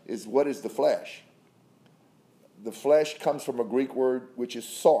out is, what is the flesh? The flesh comes from a Greek word which is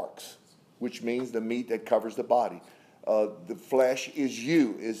sarx, which means the meat that covers the body. the flesh is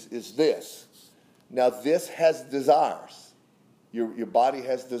you, is this. Now this has desires. Your body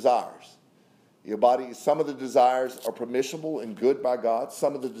has desires. Your body, some of the desires are permissible and good by God.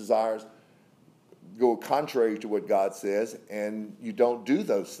 Some of the desires go contrary to what God says, and you don't do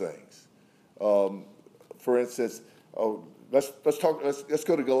those things. For instance, let's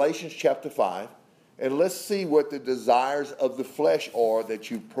go to Galatians chapter 5, and let's see what the desires of the flesh are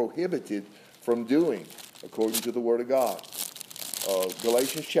that you prohibited from doing according to the Word of God.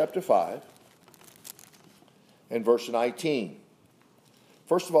 Galatians chapter 5 and verse 19.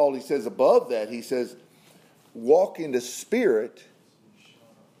 First of all, he says above that, he says, walk in the Spirit,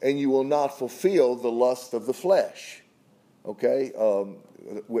 and you will not fulfill the lust of the flesh. Okay?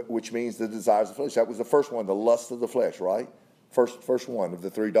 Which means the desires of the flesh. That was the first one, the lust of the flesh, right? First one of the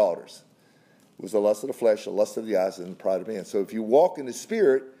three daughters. It was the lust of the flesh, the lust of the eyes, and the pride of man. So if you walk in the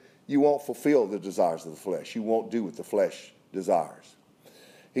Spirit, you won't fulfill the desires of the flesh. You won't do what the flesh desires.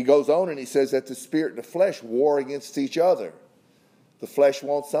 He goes on and he says that the Spirit and the flesh war against each other. The flesh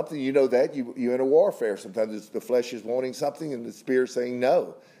wants something, you know that. You're in a warfare. Sometimes the flesh is wanting something and the Spirit saying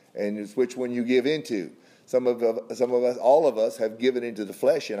no. And it's which one you give into. Some of us, all of us, have given into the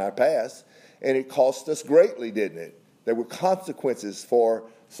flesh in our past, and it cost us greatly, didn't it? There were consequences for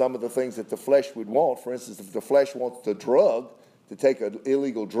some of the things that the flesh would want. For instance, if the flesh wants the drug, to take an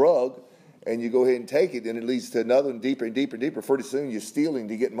illegal drug, and you go ahead and take it, and it leads to another and deeper and deeper and deeper. Pretty soon you're stealing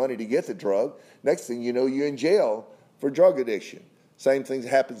to get money to get the drug. Next thing you know, you're in jail for drug addiction. Same thing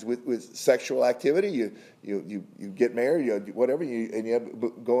happens with sexual activity. You get married, whatever, and you end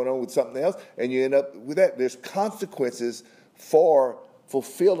up going on with something else, and you end up with that. There's consequences for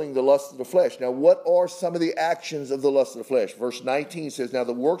fulfilling the lust of the flesh. Now, what are some of the actions of the lust of the flesh? Verse 19 says, now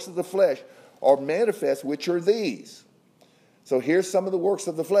the works of the flesh are manifest, which are these. So here's some of the works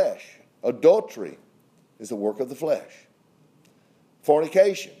of the flesh. Adultery is the work of the flesh.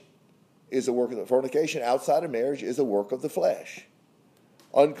 Fornication is a work of the fornication outside of marriage is a work of the flesh.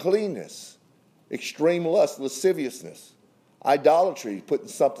 Uncleanness, extreme lust, lasciviousness, idolatry, putting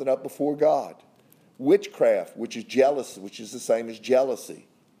something up before God, witchcraft, which is jealousy, which is the same as jealousy,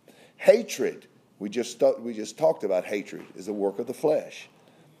 hatred. We just talked about hatred is a work of the flesh.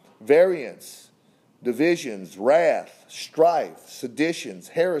 Variance, divisions, wrath, strife, seditions,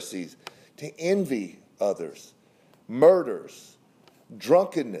 heresies, to envy others, murders,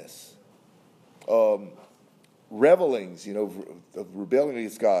 drunkenness, revelings, of rebelling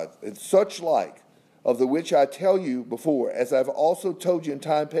against God, and such like, of the which I tell you before, as I've also told you in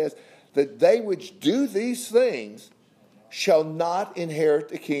time past, that they which do these things shall not inherit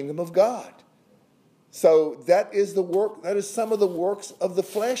the kingdom of God. So that is some of the works of the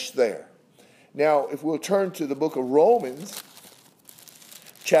flesh there. Now, if we'll turn to the book of Romans,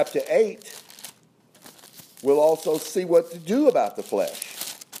 chapter 8, we'll also see what to do about the flesh.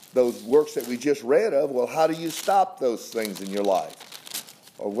 Those works that we just read of, well, how do you stop those things in your life?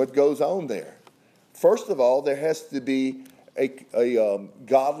 Or what goes on there? First of all, there has to be a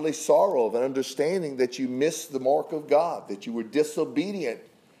godly sorrow of an understanding that you missed the mark of God, that you were disobedient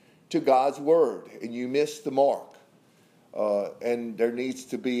to God's word, and you missed the mark. And there needs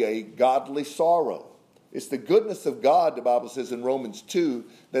to be a godly sorrow. It's the goodness of God, the Bible says in Romans 2,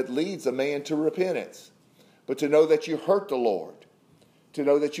 that leads a man to repentance. But to know that you hurt the Lord, to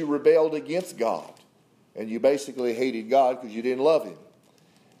know that you rebelled against God, and you basically hated God because you didn't love him,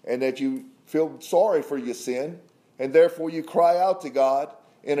 and that you feel sorry for your sin, and therefore you cry out to God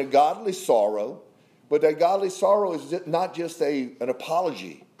in a godly sorrow. But that godly sorrow is not just an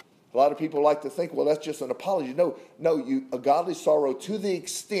apology. A lot of people like to think, well, that's just an apology. No, a godly sorrow to the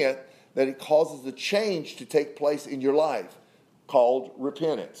extent that it causes a change to take place in your life, called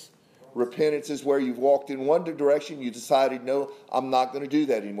repentance. Repentance is where you've walked in one direction, you decided, no, I'm not going to do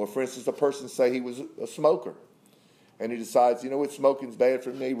that anymore. For instance, a person say he was a smoker, and he decides, what, smoking's bad for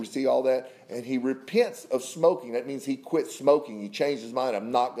me, we see all that, and he repents of smoking. That means he quit smoking. He changed his mind,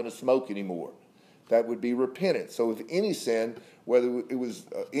 I'm not going to smoke anymore. That would be repentance. So if any sin, whether it was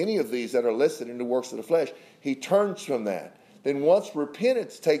any of these that are listed in the works of the flesh, he turns from that. Then once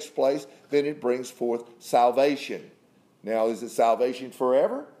repentance takes place, then it brings forth salvation. Now, is it salvation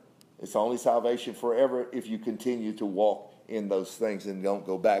forever? It's only salvation forever if you continue to walk in those things and don't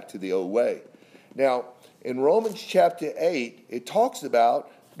go back to the old way. Now, in Romans chapter 8, it talks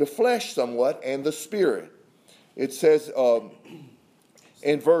about the flesh somewhat and the spirit. It says,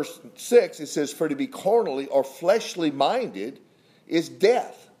 in verse 6, it says, for to be carnally or fleshly minded is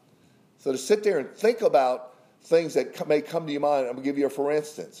death. So to sit there and think about things that may come to your mind, I'm going to give you a for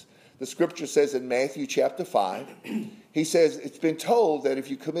instance. The scripture says in Matthew chapter 5, he says, it's been told that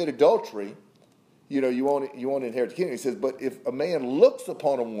if you commit adultery, you won't inherit the kingdom. He says, but if a man looks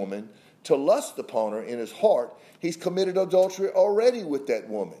upon a woman to lust upon her in his heart, he's committed adultery already with that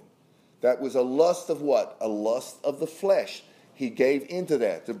woman. That was a lust of what? A lust of the flesh. He gave into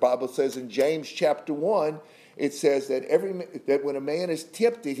that. The Bible says in James chapter 1, it says that that when a man is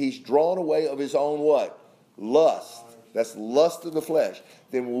tempted, he's drawn away of his own what? Lust. That's lust of the flesh.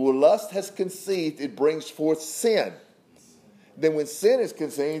 Then when lust has conceived, it brings forth sin. Then when sin is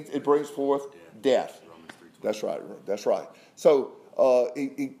conceived, it brings forth death. That's right. That's right. So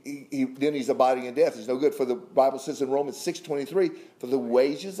then he's abiding in death. He's no good. For the Bible says in Romans 6:23, for the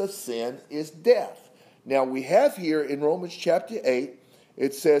wages of sin is death. Now we have here in Romans chapter 8,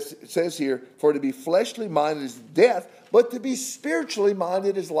 it says here, for to be fleshly minded is death, but to be spiritually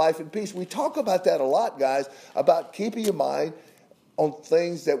minded is life and peace. We talk about that a lot, guys, about keeping your mind on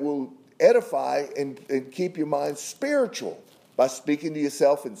things that will edify and keep your mind spiritual. By speaking to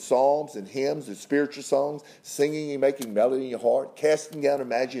yourself in psalms and hymns and spiritual songs, singing and making melody in your heart, casting down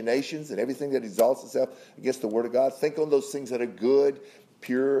imaginations and everything that exalts itself against the word of God. Think on those things that are good,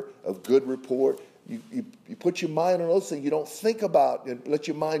 pure, of good report. You put your mind on those things. You don't think about and let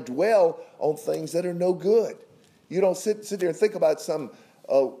your mind dwell on things that are no good. You don't sit there and think about some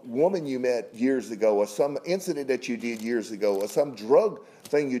woman you met years ago, or some incident that you did years ago, or some drug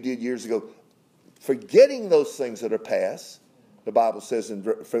thing you did years ago. Forgetting those things that are past, the Bible says in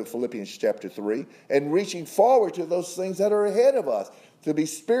Philippians chapter 3, and reaching forward to those things that are ahead of us. To be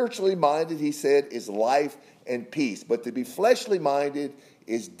spiritually minded, he said, is life and peace. But to be fleshly minded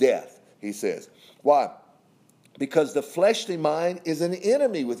is death, he says. Why? Because the fleshly mind is an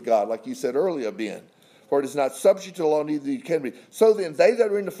enemy with God, like you said earlier, Ben. For it is not subject to the law, neither can be. So then, they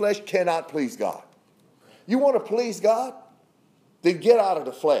that are in the flesh cannot please God. You want to please God? Then get out of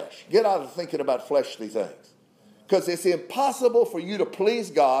the flesh. Get out of thinking about fleshly things. Because it's impossible for you to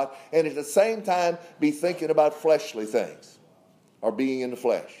please God and at the same time be thinking about fleshly things or being in the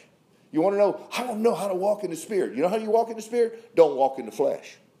flesh. You want to know, I don't know how to walk in the Spirit. You know how you walk in the Spirit? Don't walk in the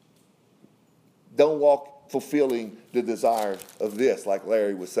flesh. Don't walk fulfilling the desire of this, like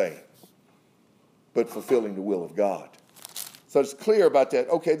Larry was saying, but fulfilling the will of God. So it's clear about that.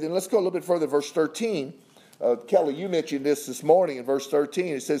 Okay, then let's go a little bit further. Verse 13. Kelly, you mentioned this morning in verse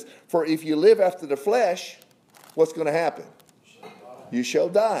 13. It says, for if you live after the flesh, what's going to happen? You shall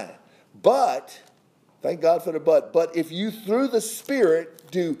die. But, thank God for the but if you through the Spirit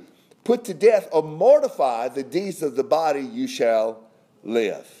do put to death or mortify the deeds of the body, you shall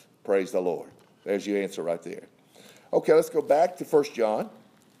live. Praise the Lord. There's your answer right there. Okay, let's go back to 1 John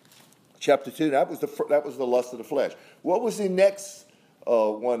chapter 2. That was the lust of the flesh. What was the next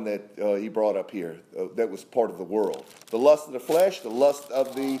one that he brought up here that was part of the world? The lust of the flesh, the lust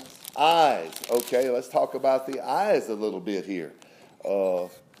of the eyes. Okay, let's talk about the eyes a little bit here.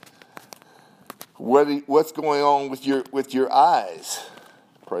 What's going on with your eyes?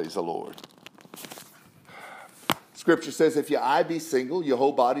 Praise the Lord. Scripture says, if your eye be single, your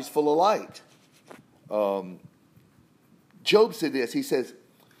whole body's full of light. Job said this. He says,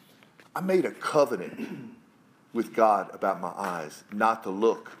 I made a covenant with God about my eyes not to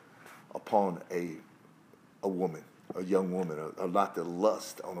look upon a woman, a young woman, or not to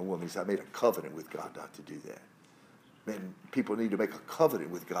lust on a woman. He said, I made a covenant with God not to do that. Man, people need to make a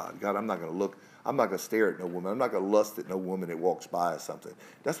covenant with God. God, I'm not going to look, I'm not going to stare at no woman. I'm not going to lust at no woman that walks by or something.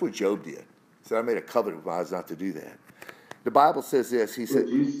 That's what Job did. He said, I made a covenant with my eyes not to do that. The Bible says this. He said,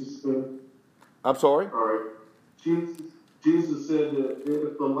 Jesus said, I'm sorry? all right. Jesus said that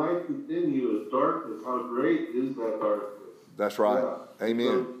if the light within you is darkness, how great is that darkness? That's right. Yeah. Amen.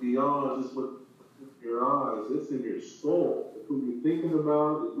 So it's beyond just what's in your eyes. It's in your soul. It's what you're thinking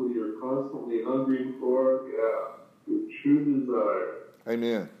about. It's what you're constantly hungering for. Yeah. Your true desire.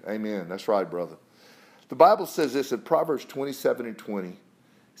 Amen. Amen. That's right, brother. The Bible says this in Proverbs 27 and 20. It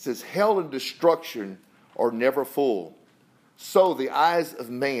says, hell and destruction are never full. So the eyes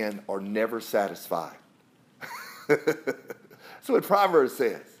of man are never satisfied. That's what Proverbs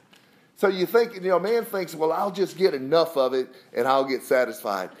says. So you think, man thinks, well, I'll just get enough of it and I'll get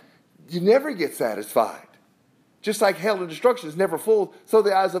satisfied. You never get satisfied. Just like hell and destruction is never full, so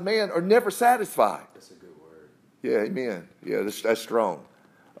the eyes of man are never satisfied. That's a good word. Yeah, amen. Yeah, that's strong.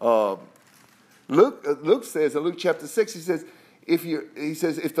 Luke says in Luke chapter 6, he says,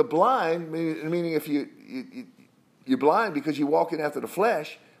 if the blind, meaning if you're blind because you're walking after the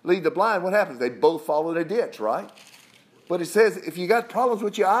flesh, lead the blind, what happens? They both fall in a ditch, right? But it says, if you got problems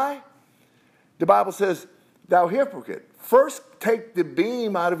with your eye, the Bible says, thou hypocrite, first take the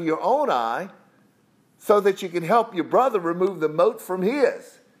beam out of your own eye so that you can help your brother remove the mote from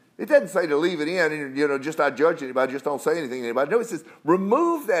his. It doesn't say to leave it in and, just not judge anybody, just don't say anything to anybody. No, it says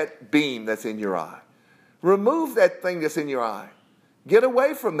remove that beam that's in your eye. Remove that thing that's in your eye. Get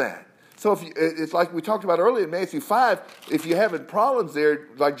away from that. So it's like we talked about earlier in Matthew 5, if you're having problems there,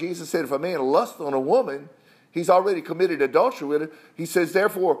 like Jesus said, if a man lusts on a woman, he's already committed adultery with her. He says,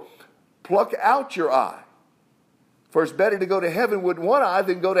 therefore, pluck out your eye. For it's better to go to heaven with one eye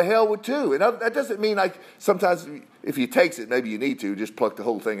than go to hell with two. And that doesn't mean like sometimes if he takes it, maybe you need to just pluck the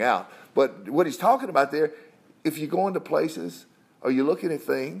whole thing out. But what he's talking about there, if you go into places or you're looking at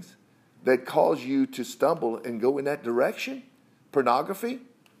things that cause you to stumble and go in that direction, pornography,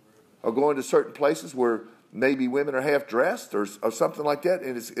 or going to certain places where maybe women are half-dressed or something like that,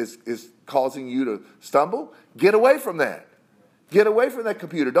 and it's causing you to stumble, get away from that. Get away from that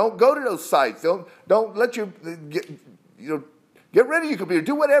computer. Don't go to those sites. Don't let you get rid of your computer.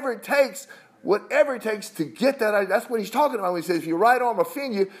 Do whatever it takes to get that. That's what he's talking about when he says, if your right arm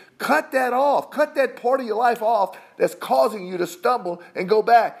offend you, cut that off. Cut that part of your life off that's causing you to stumble and go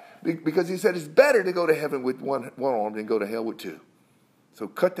back. Because he said it's better to go to heaven with one arm than go to hell with two. So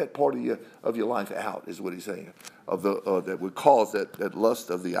cut that part of your life out, is what he's saying, that would cause that lust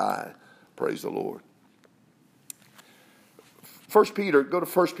of the eye. Praise the Lord. 1 Peter, go to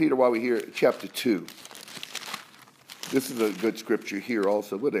 1 Peter while we're here, chapter 2. This is a good scripture here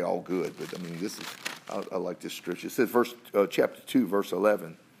also. Well, they're all good, but I mean, I like this scripture. It says chapter 2, verse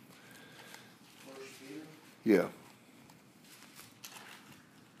 11. 1 Peter? Yeah.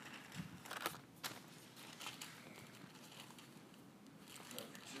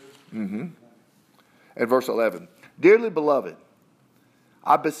 At verse 11. Dearly beloved,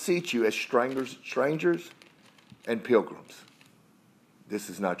 I beseech you as strangers and pilgrims. This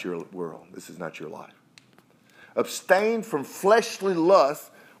is not your world. This is not your life. Abstain from fleshly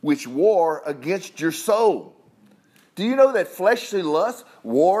lusts which war against your soul. Do you know that fleshly lust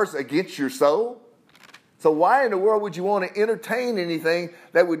wars against your soul? So why in the world would you want to entertain anything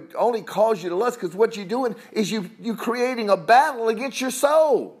that would only cause you to lust? Because what you're doing is you're creating a battle against your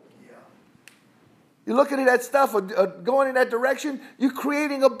soul. You're looking at that stuff, going in that direction, you're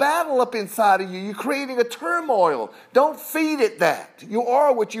creating a battle up inside of you. You're creating a turmoil. Don't feed it that. You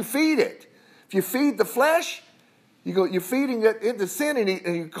are what you feed it. If you feed the flesh, you're feeding it into sin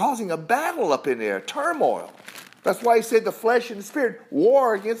and you're causing a battle up in there, turmoil. That's why he said the flesh and the spirit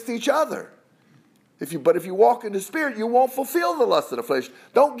war against each other. But if you walk in the spirit, you won't fulfill the lust of the flesh.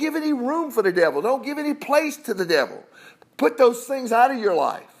 Don't give any room for the devil. Don't give any place to the devil. Put those things out of your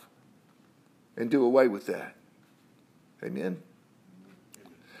life. And do away with that. Amen?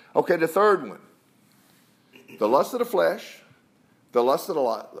 Okay, the third one. The lust of the flesh, the lust of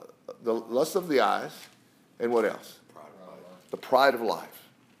the eyes, and what else? The pride of life.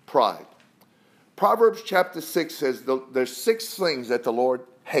 Pride. Proverbs chapter 6 says there's 6 things that the Lord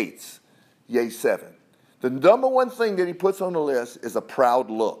hates. Yea, 7. The number one thing that he puts on the list is a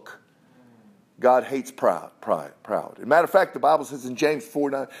proud look. God hates proud. As a matter of fact, the Bible says in James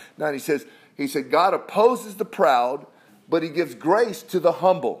 4:9, he said, God opposes the proud, but he gives grace to the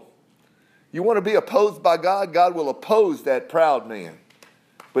humble. You want to be opposed by God? God will oppose that proud man,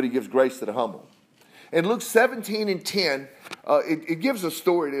 but he gives grace to the humble. In Luke 17:10, it gives a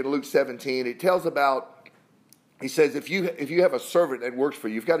story in Luke 17. It tells about, he says, if you have a servant that works for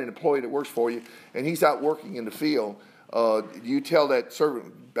you, you've got an employee that works for you, and he's out working in the field, you tell that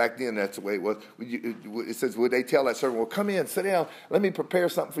servant, back then that's the way it was, it says, would they tell that servant, well, come in, sit down, let me prepare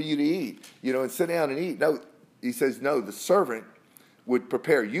something for you to eat, and sit down and eat. No, he says, no, the servant would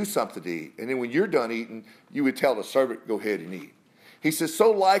prepare you something to eat, and then when you're done eating, you would tell the servant, go ahead and eat. He says,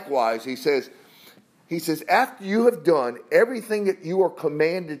 so likewise, he says, after you have done everything that you are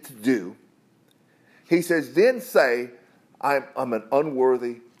commanded to do, he says, then say, I'm an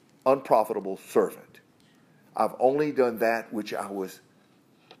unworthy, unprofitable servant. I've only done that which was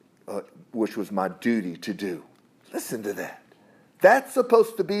my duty to do. Listen to that. That's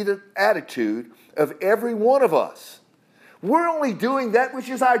supposed to be the attitude of every one of us. We're only doing that which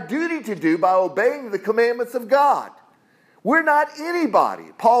is our duty to do by obeying the commandments of God. We're not anybody.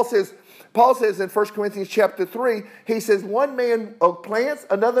 Paul says in 1 Corinthians chapter 3, he says, one man plants,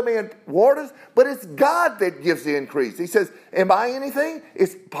 another man waters, but it's God that gives the increase. He says, am I anything?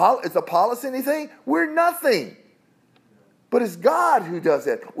 Is Apollos anything? We're nothing. But it's God who does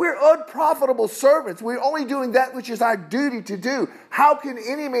that. We're unprofitable servants. We're only doing that which is our duty to do. How can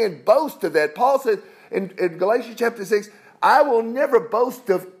any man boast of that? Paul says in Galatians chapter 6, I will never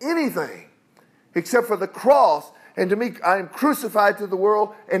boast of anything except for the cross. And to me, I am crucified to the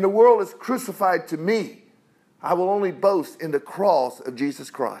world, and the world is crucified to me. I will only boast in the cross of Jesus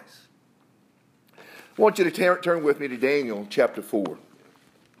Christ. I want you to turn with me to Daniel chapter 4.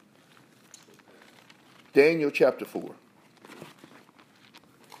 Daniel chapter 4.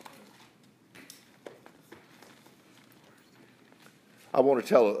 I want to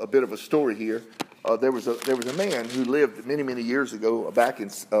tell a bit of a story here. There was a man who lived many, many years ago, back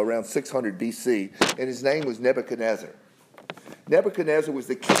in around 600 B.C., and his name was Nebuchadnezzar. Nebuchadnezzar was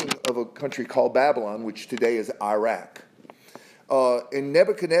the king of a country called Babylon, which today is Iraq. And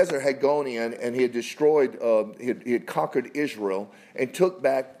Nebuchadnezzar had gone in and he had destroyed, he had conquered Israel and took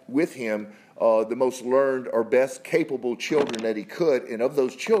back with him the most learned or best capable children that he could. And of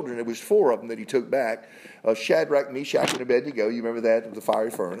those children, it was 4 of them that he took back. Shadrach, Meshach, and Abednego, you remember that, of the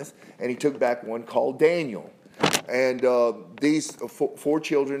fiery furnace. And he took back one called Daniel. And these 4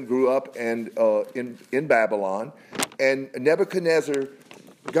 children grew up and in Babylon. And Nebuchadnezzar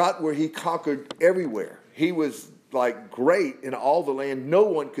got where he conquered everywhere. He was like great in all the land. No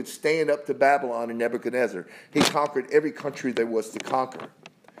one could stand up to Babylon and Nebuchadnezzar. He conquered every country there was to conquer.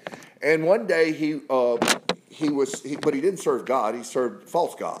 And one day but he didn't serve God. He served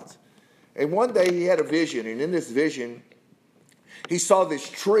false gods. And one day he had a vision, and in this vision, he saw this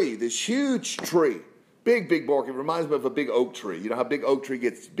tree, this huge tree, big bark. It reminds me of a big oak tree. You know how a big oak tree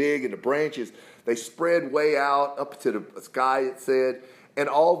gets big, and the branches, they spread way out up to the sky, it said. And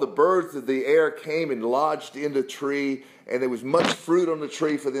all the birds of the air came and lodged in the tree, and there was much fruit on the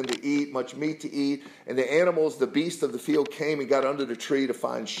tree for them to eat, much meat to eat. And the animals, the beasts of the field, came and got under the tree to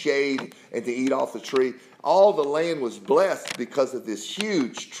find shade and to eat off the tree. All the land was blessed because of this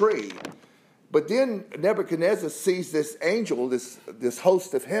huge tree. But then Nebuchadnezzar sees this angel, this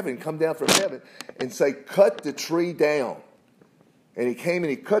host of heaven, come down from heaven and say, cut the tree down. And he came and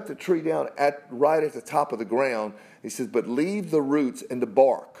he cut the tree down right at the top of the ground. He says, but leave the roots and the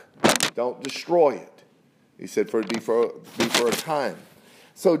bark. Don't destroy it. He said, for it be for a time.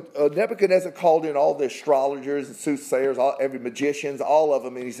 So Nebuchadnezzar called in all the astrologers and soothsayers, every magicians, all of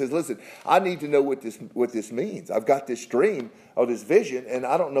them, and he says, listen, I need to know what this means. I've got this dream or this vision, and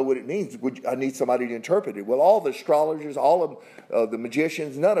I don't know what it means. I need somebody to interpret it. Well, all the astrologers, all of the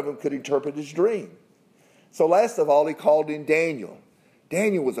magicians, none of them could interpret his dream. So last of all, he called in Daniel.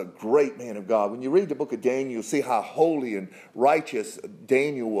 Daniel was a great man of God. When you read the book of Daniel, you'll see how holy and righteous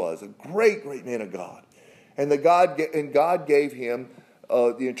Daniel was. A great man of God. And God gave him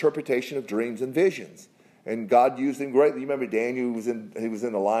the interpretation of dreams and visions. And God used him greatly. You remember Daniel, he was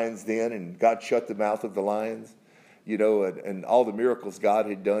in the lion's den, and God shut the mouth of the lions, and all the miracles God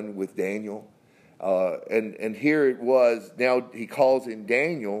had done with Daniel. And here it was, now he calls in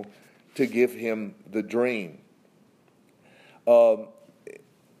Daniel to give him the dream.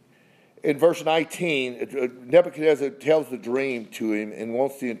 In verse 19, Nebuchadnezzar tells the dream to him and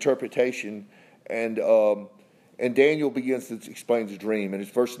wants the interpretation, and Daniel begins to explain the dream. And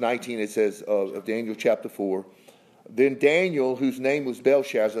it's verse 19, it says, of Daniel chapter 4, then Daniel, whose name was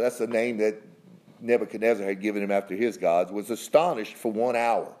Belshazzar, that's the name that Nebuchadnezzar had given him after his gods, was astonished for 1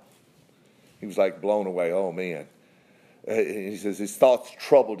 hour. He was like blown away. Oh, man. He says his thoughts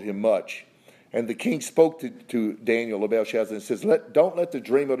troubled him much. And the king spoke to Daniel, Belshazzar, and says, don't let the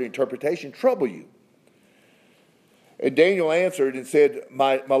dream or the interpretation trouble you. And Daniel answered and said,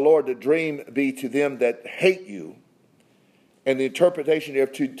 my lord, the dream be to them that hate you, and the interpretation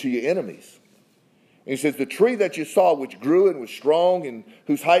thereof to your enemies. And he says, the tree that you saw, which grew and was strong, and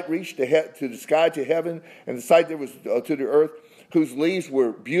whose height reached to the sky, to heaven, and the sight there was to the earth, whose leaves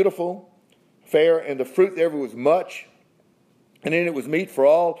were beautiful, fair, and the fruit thereof was much, and in it was meat for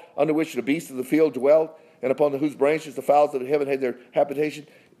all, under which the beasts of the field dwelt, and upon whose branches the fowls of the heaven had their habitation.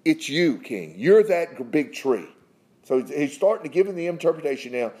 It's you, king. You're that big tree. So he's starting to give him the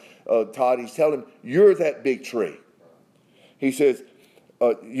interpretation now, Todd. He's telling him, you're that big tree. He says,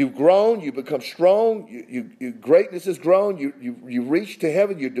 you've grown, you've become strong, your greatness has grown, you reached to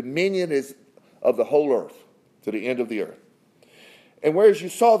heaven, your dominion is of the whole earth, to the end of the earth. And whereas you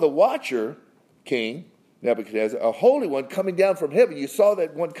saw the watcher, king, Nebuchadnezzar, a holy one coming down from heaven, you saw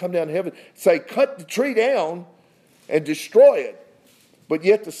that one come down to heaven, say, cut the tree down and destroy it. But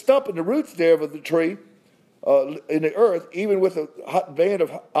yet the stump and the roots thereof of the tree in the earth, even with a hot band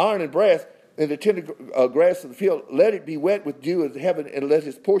of iron and brass, and the tender grass of the field, let it be wet with dew of heaven, and let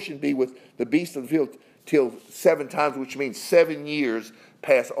his portion be with the beasts of the field till 7 times, which means 7 years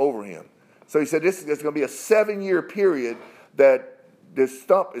pass over him. So he said this is going to be a 7-year period that this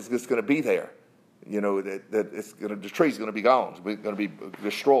stump is just going to be there. The tree's going to be gone. It's going to be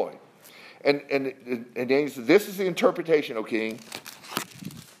destroyed. And Daniel says, this is the interpretation, O king,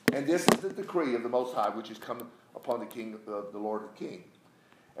 and this is the decree of the Most High, which is come upon the king, the Lord of Kings.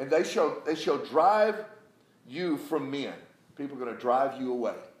 And they shall drive you from men. People are going to drive you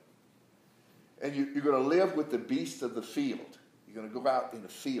away. And you're going to live with the beasts of the field. You're going to go out in the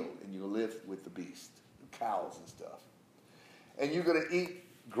field and you'll live with the beast. cows and stuff. And you're going to eat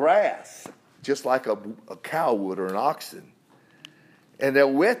grass, just like a cow would or an oxen. And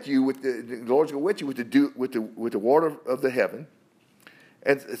they'll wet you with the Lord's going to wet you with the water of the heaven.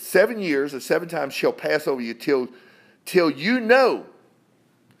 And 7 years or 7 times shall pass over you till you know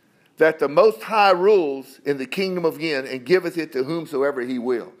that the Most High rules in the kingdom of Yin and giveth it to whomsoever he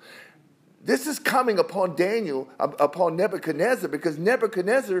will. This is coming upon Daniel, upon Nebuchadnezzar, because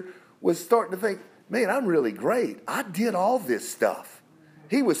Nebuchadnezzar was starting to think, man, I'm really great. I did all this stuff.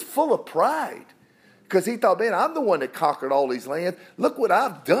 He was full of pride because he thought, man, I'm the one that conquered all these lands. Look what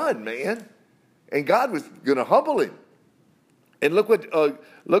I've done, man. And God was going to humble him. And look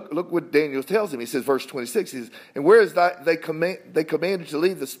what Daniel tells him. He says, verse 26, he says, and whereas they commanded to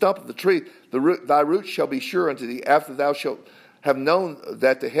leave the stump of the tree, thy roots shall be sure unto thee, after thou shalt have known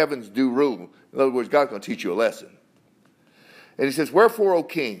that the heavens do rule. In other words, God's going to teach you a lesson. And he says, wherefore, O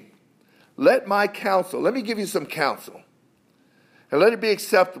king, let my counsel, let me give you some counsel, and let it be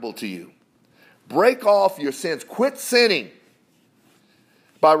acceptable to you. Break off your sins. Quit sinning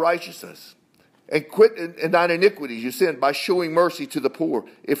by righteousness. And quit in thine iniquities, you sin, by showing mercy to the poor,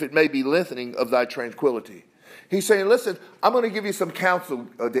 if it may be lengthening of thy tranquility. He's saying, listen, I'm going to give you some counsel,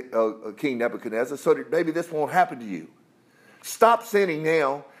 King Nebuchadnezzar, so that maybe this won't happen to you. Stop sinning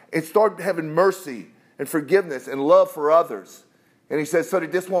now and start having mercy and forgiveness and love for others. And he says, so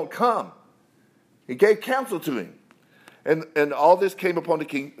that this won't come. He gave counsel to him. And all this came upon the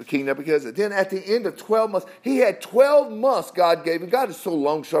King Nebuchadnezzar. Then at the end of 12 months, he had 12 months God gave him. God is so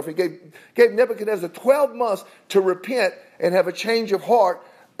long-suffering. He gave Nebuchadnezzar 12 months to repent and have a change of heart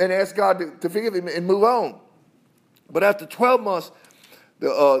and ask God to forgive him and move on. But after 12 months,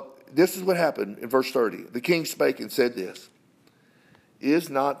 this is what happened in verse 30. The king spake and said this,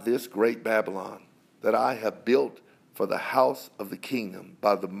 is not this great Babylon that I have built for the house of the kingdom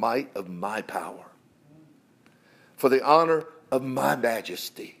by the might of my power, for the honor of my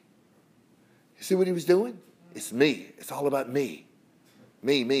majesty? You see what he was doing? It's me. It's all about me.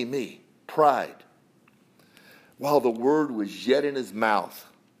 Me. Pride. While the word was yet in his mouth,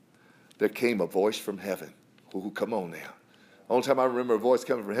 there came a voice from heaven. Ooh, come on now. The only time I remember a voice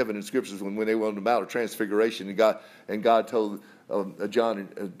coming from heaven in scriptures when they were on the Mount of Transfiguration, and God told John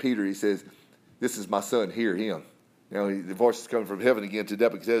and Peter, he says, this is my son, hear him. Now the voice is coming from heaven again to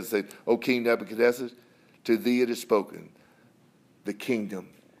Nebuchadnezzar, saying, O King Nebuchadnezzar, to thee it is spoken, the kingdom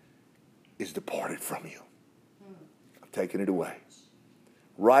is departed from you. I'm taking it away.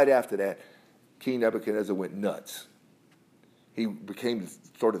 Right after that, King Nebuchadnezzar went nuts. He became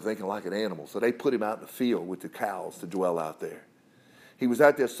sort of thinking like an animal. So they put him out in the field with the cows to dwell out there. He was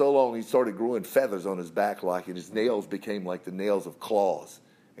out there so long he started growing feathers on his back, and his nails became like the nails of claws.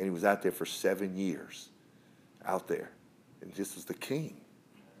 And he was out there for 7 years, out there. And this was the king.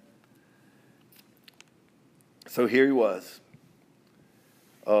 So here he was.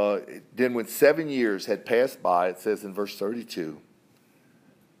 Then when 7 years had passed by, it says in verse 32,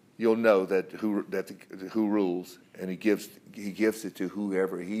 you'll know that who rules, and he gives it to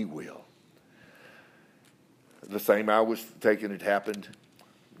whoever he will. The same hour was taken, it happened.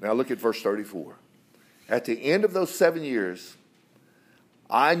 Now look at verse 34. At the end of those 7 years,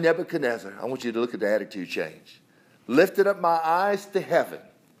 I, Nebuchadnezzar, I want you to look at the attitude change, lifted up my eyes to heaven,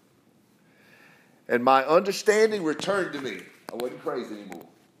 and my understanding returned to me. I wasn't crazy anymore.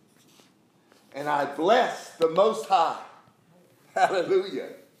 And I blessed the Most High. Hallelujah.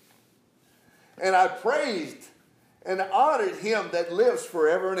 And I praised and honored him that lives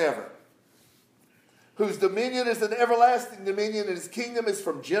forever and ever, whose dominion is an everlasting dominion, and his kingdom is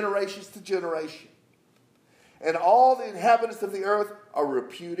from generations to generation. And all the inhabitants of the earth are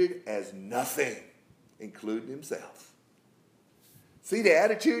reputed as nothing, including himself. See the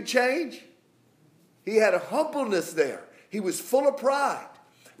attitude change? He had a humbleness there. He was full of pride.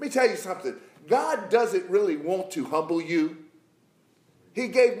 Let me tell you something. God doesn't really want to humble you. He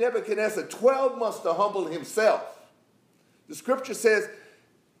gave Nebuchadnezzar 12 months to humble himself. The scripture says,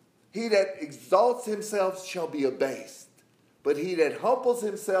 he that exalts himself shall be abased, but he that humbles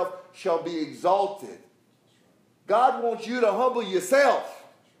himself shall be exalted. God wants you to humble yourself.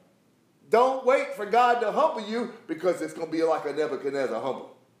 Don't wait for God to humble you, because it's going to be like a Nebuchadnezzar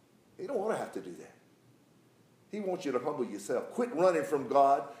humble. You don't want to have to do that. He wants you to humble yourself. Quit running from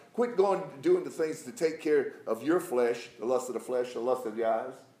God. Quit doing the things to take care of your flesh, the lust of the flesh, the lust of the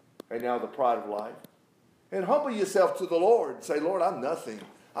eyes, and now the pride of life. And humble yourself to the Lord. Say, Lord, I'm nothing.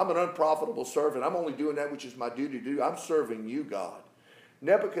 I'm an unprofitable servant. I'm only doing that which is my duty to do. I'm serving you, God.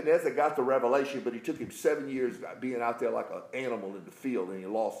 Nebuchadnezzar got the revelation, but it took him 7 years being out there like an animal in the field, and he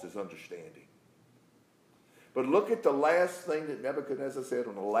lost his understanding. But look at the last thing that Nebuchadnezzar said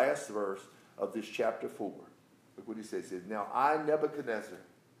on the last verse of this chapter 4. Look what he says. He says, now I, Nebuchadnezzar,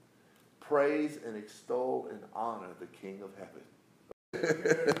 praise and extol and honor the King of heaven.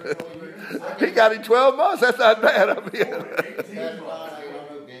 He got it 12 months. That's not bad. I mean, That's why I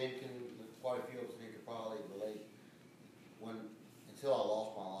know Dan can, quite a few of us here could probably relate. Until I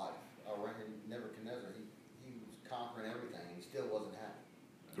lost my life, I ran Nebuchadnezzar. He was conquering everything. He still wasn't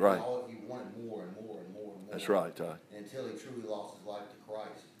happy. Right. He wanted more and more and more and more. That's right, Todd. Until he truly lost his life to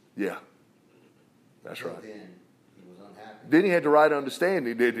Christ. Yeah. That's Until right. then, he was unhappy. Then he had to write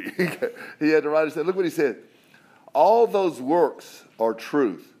understanding, didn't he? He had to write understanding. Look what he said. All those works are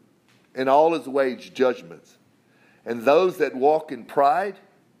truth, and all his wage judgments. And those that walk in pride,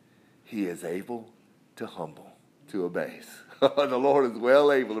 he is able to humble, to abase. The Lord is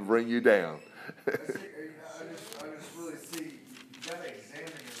well able to bring you down. I just really see you got to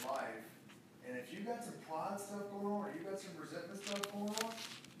examine your life, and if you got some pride stuff going on, or you got some resentment stuff going on,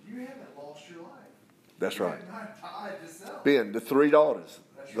 you haven't lost your life. That's right. You have not died to self. Ben, the 3 daughters.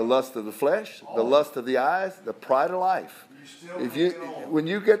 That's The right. lust of the flesh, the lust of the eyes, the pride of life. You still If hang you, on. when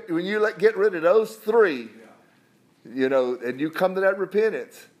you get rid of those 3, and you come to that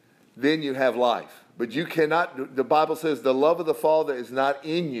repentance, then you have life. But you cannot, the Bible says the love of the Father is not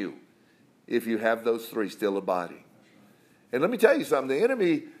in you if you have those 3 still abiding. And let me tell you something, the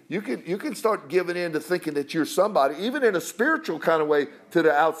enemy, you can start giving in to thinking that you're somebody, even in a spiritual kind of way to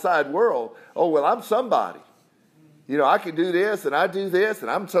the outside world. Oh, well, I'm somebody. I can do this and I do this and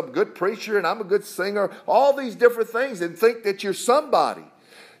I'm some good preacher and I'm a good singer, all these different things, and think that you're somebody.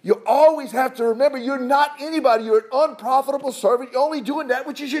 You always have to remember you're not anybody. You're an unprofitable servant. You're only doing that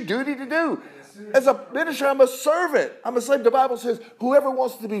which is your duty to do. As a minister, I'm a servant. I'm a slave. The Bible says, whoever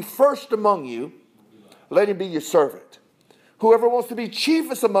wants to be first among you, let him be your servant. Whoever wants to be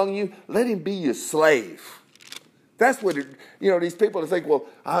chiefest among you, let him be your slave. That's what, these people think, well,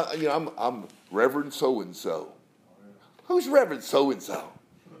 I'm Reverend so-and-so. Who's Reverend so-and-so?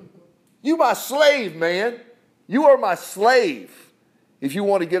 You my slave, man. You are my slave. If you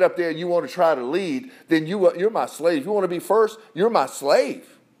want to get up there and you want to try to lead, then you're my slave. If you want to be first, you're my slave.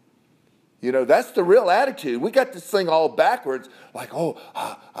 That's the real attitude. We got this thing all backwards, like,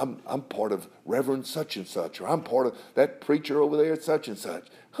 I'm part of Reverend such and such, or I'm part of that preacher over there such and such.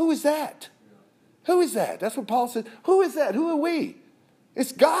 Who is that? Who is that? That's what Paul said. Who is that? Who are we?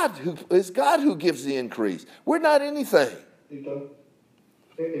 It's God who gives the increase. We're not anything.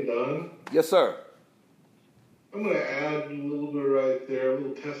 Hey, Don. Yes, sir. I'm going to add a little bit right there, a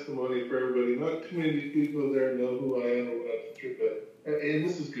little testimony for everybody. Not too many people there know who I am or what I'm true, and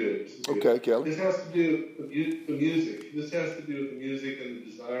this is good. Okay, Kelly. This has to do with the music. This has to do with the music and the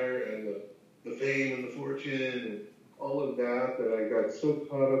desire and the fame and the fortune and all of that I got so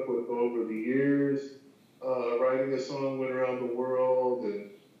caught up with over the years. Writing a song went around the world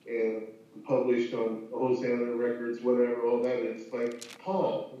and published on Hosanna Records, whatever, all that. And it's like,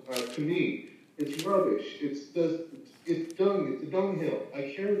 Paul, to me, it's rubbish. It's dung. It's a dunghill.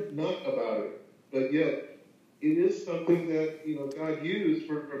 I care not about it, but yet it is something that God used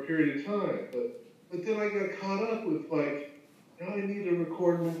for a period of time. But then I got caught up with now I need to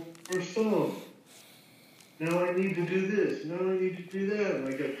record my first song. Now I need to do this. Now I need to do that. And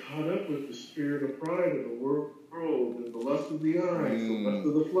I got caught up with the spirit of pride of the world and the lust of the eyes, the lust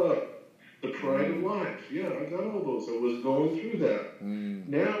of the flesh, the pride of life. Yeah, I got all those. I was going through that.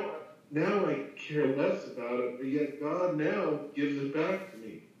 Now I care less about it, but yet God now gives it back to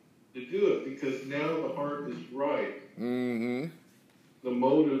me to do it because now the heart is right. Mm-hmm. The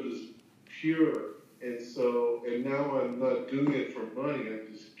motive is pure. And now I'm not doing it for money.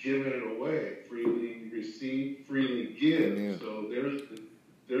 I'm just giving it away. Freely receive, freely give. Yeah. So there's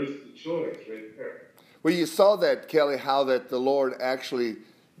the choice right there. Well, you saw that, Kelly, how that the Lord actually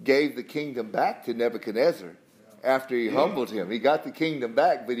gave the kingdom back to Nebuchadnezzar after he humbled him. He got the kingdom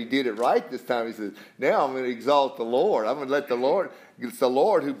back, but he did it right this time. He says, now I'm going to exalt the Lord. I'm going to let the Lord, it's the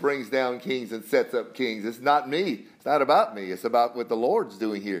Lord who brings down kings and sets up kings. It's not me. It's not about me. It's about what the Lord's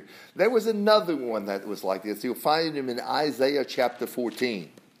doing here. There was another one that was like this. You'll find him in Isaiah chapter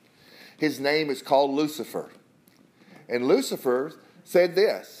 14. His name is called Lucifer. And Lucifer said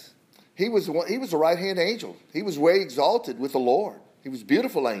this. He was a right-hand angel. He was way exalted with the Lord. He was a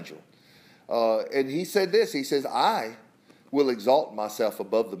beautiful angel. And he said this. He says, I will exalt myself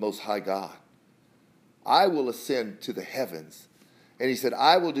above the Most High God. I will ascend to the heavens. And he said,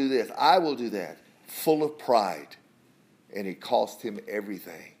 I will do this. I will do that. Full of pride. And it cost him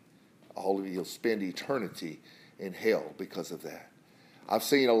everything. He'll spend eternity in hell because of that. I've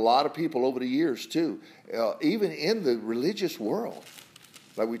seen a lot of people over the years too, even in the religious world,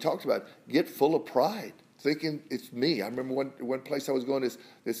 like we talked about, get full of pride thinking it's me. I remember one place I was going,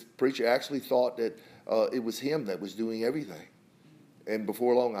 this preacher actually thought that it was him that was doing everything. And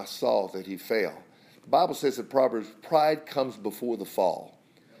before long, I saw that he fell. The Bible says in Proverbs, pride comes before the fall.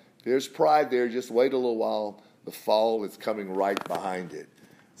 There's pride there. Just wait a little while. The fall is coming right behind it.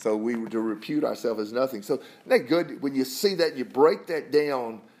 So we were to repute ourselves as nothing. So isn't that good? When you see that, you break that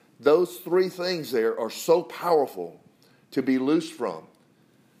down. Those three things there are so powerful to be loosed from.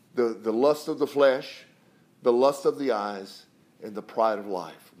 The lust of the flesh, the lust of the eyes, and the pride of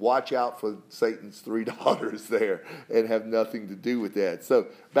life. Watch out for Satan's three daughters there and have nothing to do with that. So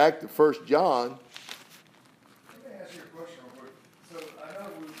back to 1 John. Let me ask you a question real quick. So I know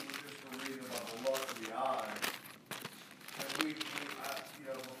we just were reading about the lust of the eye.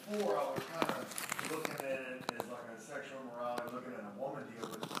 And before I was kind of looking at it as like a sexual morality, looking at a woman deal.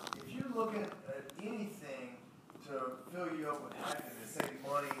 But if you're looking at anything to fill you up with happiness, say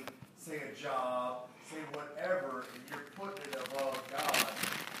money, say a job, say whatever, and you're putting it above God,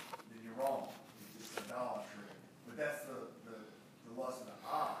 then you're wrong. It's just idolatry. But that's the lust of the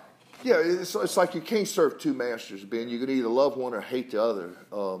eye. Yeah, it's like you can't serve two masters, Ben. You can either love one or hate the other.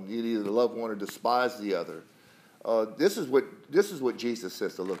 You can either love one or despise the other. This is what Jesus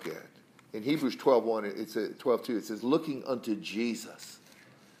says to look at. In Hebrews 12:1, it's 12:2. It says, "Looking unto Jesus,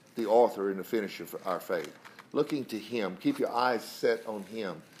 the author and the finisher of our faith." Looking to Him. Keep your eyes set on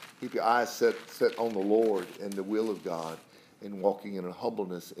Him. Keep your eyes set on the Lord and the will of God, and walking in a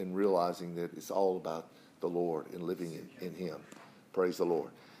humbleness and realizing that it's all about the Lord and living in Him. Praise the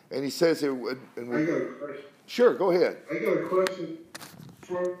Lord. And He says here, I got a question. Sure, go ahead. I got a question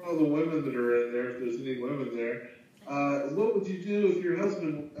for all the women that are in there, if there's any women there. What would you do if your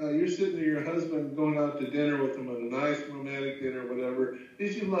husband, you're sitting with your husband going out to dinner with him on a nice romantic dinner, whatever,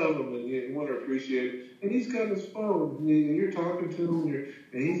 because you love him and you want to appreciate it, and he's got his phone, and you're talking to him,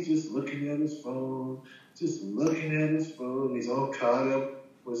 and he's just looking at his phone, he's all caught up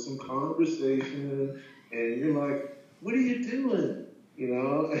with some conversation, and you're like, what are you doing?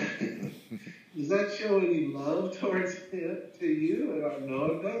 Does that show any love towards him to you? And no,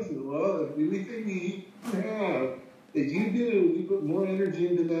 it doesn't. Well, if anything you have that you put more energy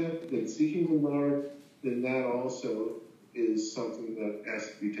into that than seeking the Lord, then that also is something that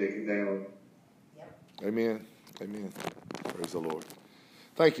has to be taken down. Yep. Amen. Amen. Praise the Lord.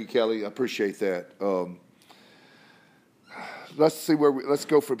 Thank you, Kelly. I appreciate that. Let's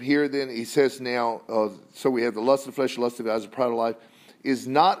go from here then. He says now, so we have the lust of the flesh, the lust of the eyes, the pride of life, is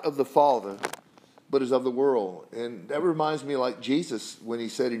not of the Father, but is of the world. And that reminds me like Jesus when he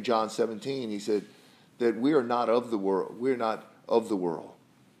said in John 17, he said that we are not of the world. We're not of the world.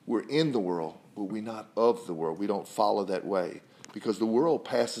 We're in the world, but we're not of the world. We don't follow that way because the world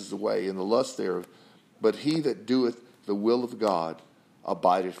passes away and the lust thereof. But he that doeth the will of God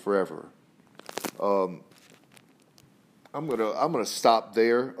abideth forever. I'm gonna stop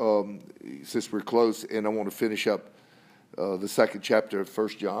there since we're close, and I want to finish up the second chapter of 1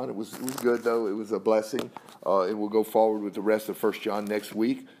 John. It was good, though. It was a blessing. And we'll go forward with the rest of 1 John next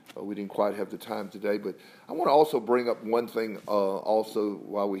week. We didn't quite have the time today. But I want to also bring up one thing also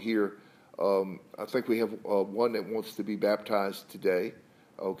while we're here. I think we have one that wants to be baptized today.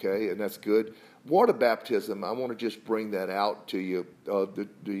 Okay, and that's good. Water baptism, I want to just bring that out to you.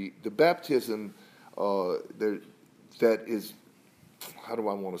 The baptism that is, how do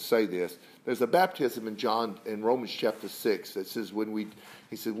I want to say this? There's a baptism in Romans chapter 6 that says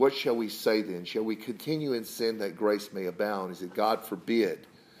he said, what shall we say then? Shall we continue in sin that grace may abound? He said, God forbid.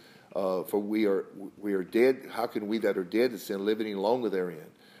 For we are dead. How can we that are dead to sin live any longer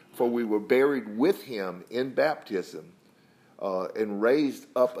therein? For we were buried with him in baptism and raised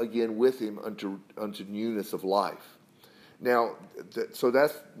up again with him unto newness of life. Now, so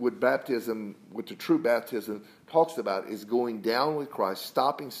that's what the true baptism talks about, is going down with Christ,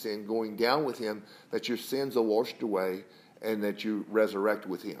 stopping sin, going down with him, that your sins are washed away and that you resurrect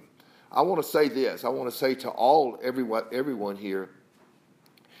with him. I want to say this. I want to say to everyone here,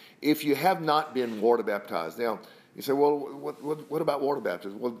 if you have not been water baptized. Now, you say, well, what about water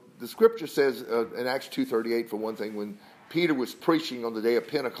baptism? Well, the scripture says in Acts 2:38, for one thing, when Peter was preaching on the day of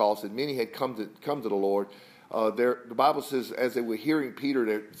Pentecost and many had come to the Lord, the Bible says as they were hearing Peter,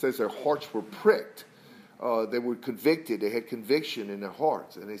 it says their hearts were pricked. They were convicted. They had conviction in their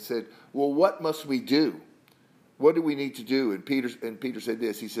hearts. And they said, well, what must we do? What do we need to do? And Peter said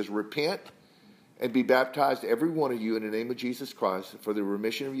this. He says, repent and be baptized, every one of you, in the name of Jesus Christ for the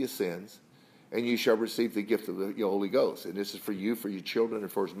remission of your sins, and you shall receive the gift of the Holy Ghost. And this is for you, for your children,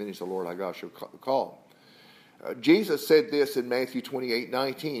 and for as many as the Lord our God shall call. Jesus said this in Matthew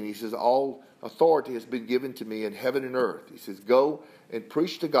 28:19. He says, all authority has been given to me in heaven and earth. He says, go and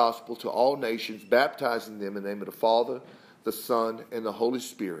preach the gospel to all nations, baptizing them in the name of the Father, the Son, and the Holy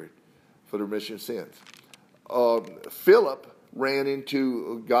Spirit for the remission of sins. Philip ran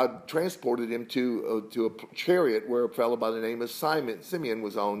into, God transported him to a chariot where a fellow by the name of Simeon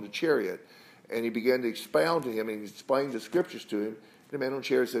was on the chariot. And he began to expound to him and explain the scriptures to him. And the man on the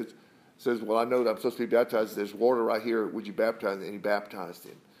chariot says, well, I know that I'm supposed to be baptized. There's water right here. Would you baptize me? And he baptized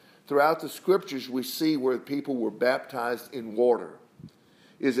him. Throughout the scriptures, we see where people were baptized in water.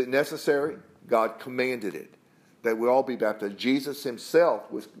 Is it necessary? God commanded it, that we all be baptized. Jesus himself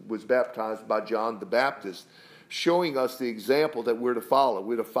was baptized by John the Baptist, showing us the example that we're to follow.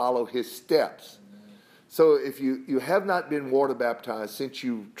 We're to follow his steps. So if you have not been water baptized since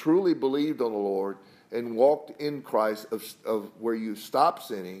you truly believed on the Lord and walked in Christ of where you stopped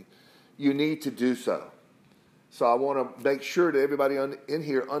sinning, you need to do so. So I want to make sure that everybody in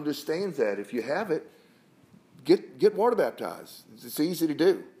here understands that. If you haven't, get water baptized. It's easy to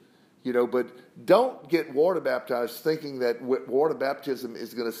do, but don't get water baptized thinking that water baptism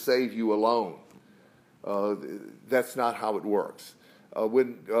is going to save you alone. That's not how it works.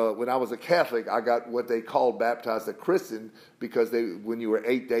 When I was a Catholic, I got what they called baptized a Christian because when you were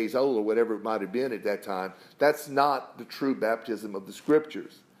 8 days old or whatever it might have been at that time, that's not the true baptism of the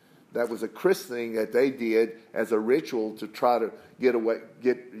Scriptures. That was a christening that they did as a ritual to try to get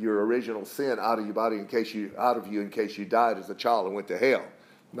your original sin out of your body in case you died as a child and went to hell.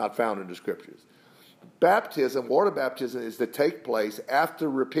 Not found in the Scriptures. Baptism, water baptism, is to take place after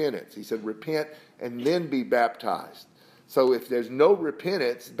repentance. He said, repent and then be baptized. So if there's no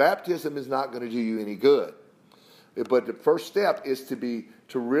repentance, baptism is not going to do you any good. But the first step is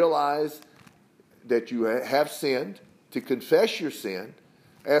to realize that you have sinned, to confess your sin,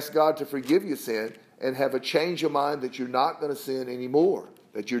 ask God to forgive your sin, and have a change of mind that you're not going to sin anymore,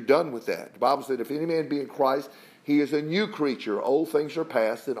 that you're done with that. The Bible said, if any man be in Christ, he is a new creature. Old things are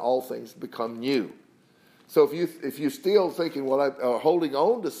past, and all things become new. So if you're still thinking, holding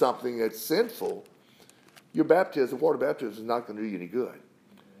on to something that's sinful, your baptism, water baptism, is not going to do you any good.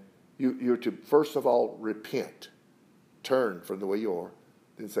 You're to, first of all, repent. Turn from the way you are.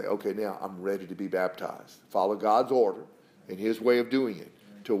 Then say, okay, now I'm ready to be baptized. Follow God's order and his way of doing it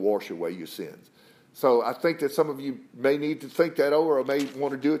to wash away your sins. So I think that some of you may need to think that over, or may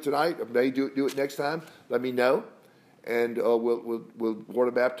want to do it tonight, or may do it next time. Let me know, and we'll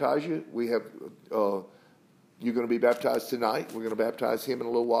water baptize you. We have you're going to be baptized tonight. We're going to baptize him in a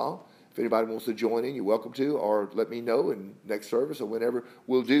little while. If anybody wants to join in, you're welcome to, or let me know in next service or whenever.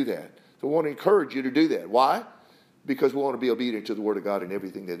 We'll do that. So I want to encourage you to do that. Why? Because we want to be obedient to the Word of God in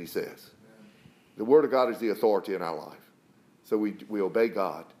everything that he says. The Word of God is the authority in our life. So we obey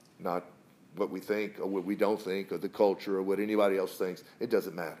God, not what we think or what we don't think or the culture or what anybody else thinks. It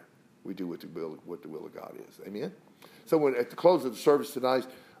doesn't matter. We do what the will of God is. Amen? So at the close of the service tonight,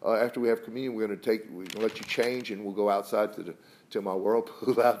 after we have communion, we're going to let you change, and we'll go outside to my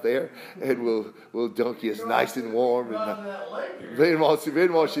whirlpool out there, and we'll dunk you. It's nice and warm. And Ben wants you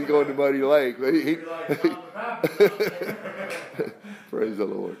to go in the muddy lake. Praise the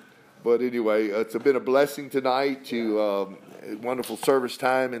Lord. But anyway, it's been a blessing tonight to wonderful service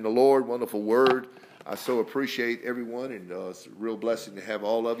time in the Lord, wonderful word. I so appreciate everyone, and it's a real blessing to have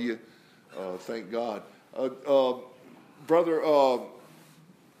all of you. Thank God. Brother,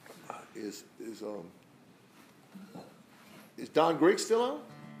 is Don Griggs still on? No.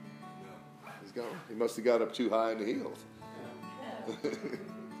 He's gone. He must have got up too high in the hills. You want to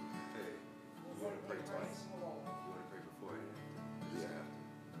pray twice? You want to pray beforehand?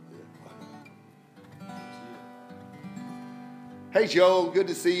 Hey, Joel, good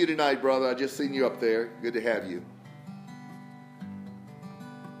to see you tonight, brother. I just seen you up there. Good to have you.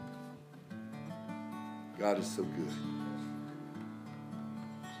 God is so good.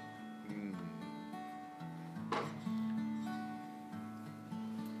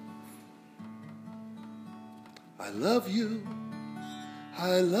 I love you.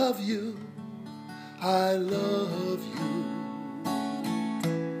 I love you. I love you.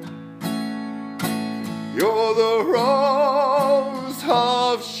 You're the rose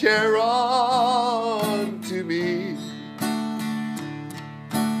of Sharon to me.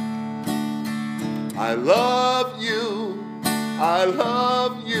 I love you. I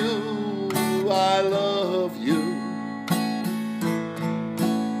love you. I love you.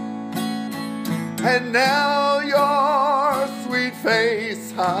 And now your sweet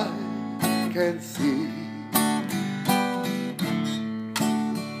face I can see.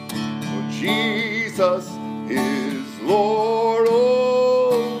 For Jesus is Lord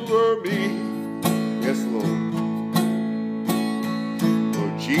over me. Yes, Lord. For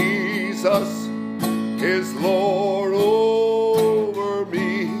Jesus is Lord over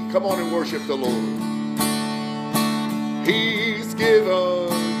Come on and worship the Lord. He's given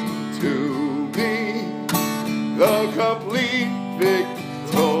to me the complete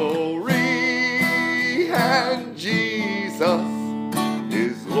victory, and Jesus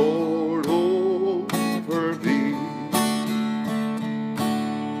is Lord over me.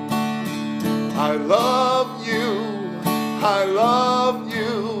 I love you, I love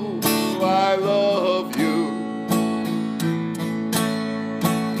you, I love you.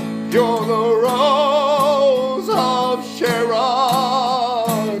 You're the rose of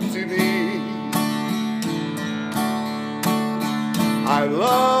Sharon to me. I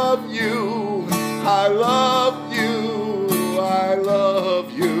love you, I love you, I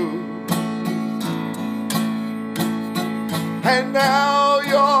love you. And now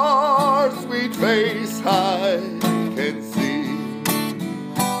your sweet face I can see.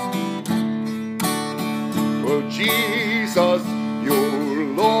 Oh, Jesus, you're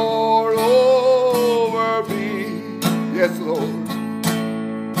Lord over me. Yes, Lord.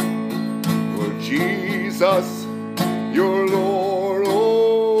 Oh, Jesus, you're Lord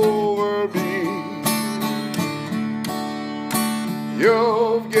over me.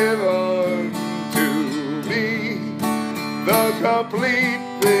 You've given to me the complete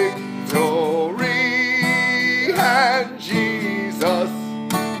victory, and Jesus,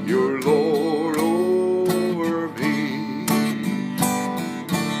 your Lord over me.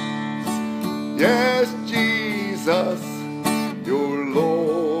 Yes, Jesus, your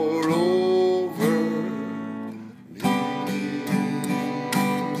Lord over me.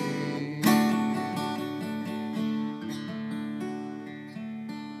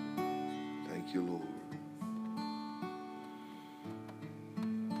 Thank you, Lord.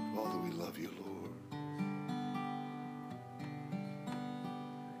 Father, we love you, Lord.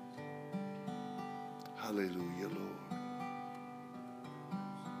 Hallelujah, Lord.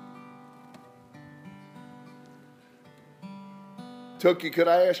 Tookie, could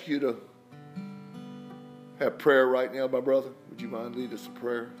I ask you to have prayer right now, my brother? Would you mind leading us in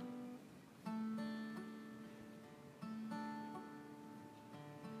prayer?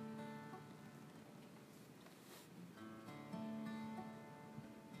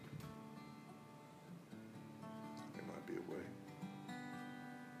 There might be a way.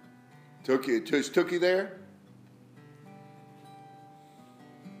 Tookie, is Tookie there?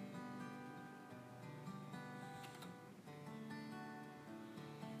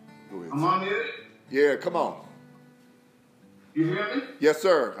 Go ahead. I'm on it. Yeah, come on. You hear me? Yes,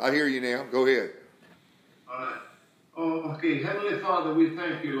 sir. I hear you now. Go ahead. All right. Oh, okay. Heavenly Father, we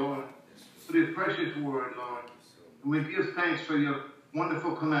thank you, Lord, for this precious word, Lord. And we give thanks for your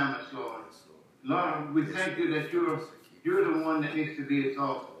wonderful commandments, Lord. Lord, we thank you that you're the one that needs to be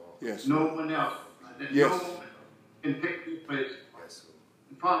exalted. Yes. No one else. That Yes. no one can take your place.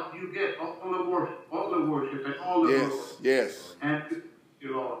 And Father, you get all the worship and all the Yes. glory. Yes. And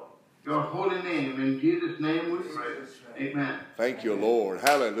you, Lord, your holy name. In Jesus' name we pray. Amen. Thank you, Lord.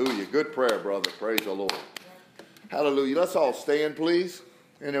 Hallelujah. Good prayer, brother. Praise the Lord. Hallelujah. Let's all stand, please.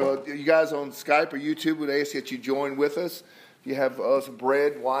 And you guys on Skype or YouTube, would ask that you join with us. If you have some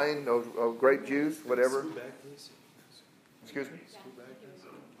bread, wine, or grape juice, whatever. Excuse me?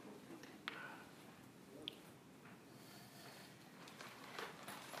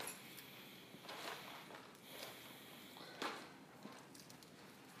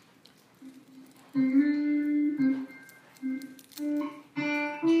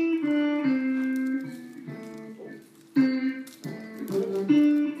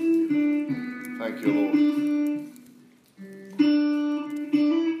 Thank you, Lord.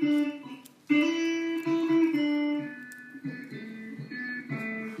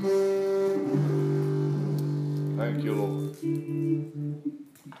 Thank you, Lord.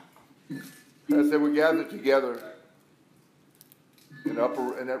 As they were gathered together in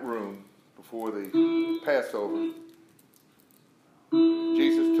that room before the Passover,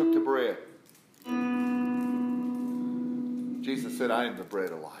 Jesus took the bread. Jesus said, I am the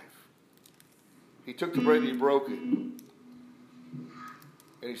bread of life. He took the bread and he broke it. And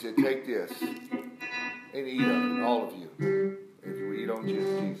he said, take this and eat of it, all of you. If you eat on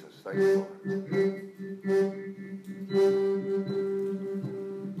Jesus. Thank you,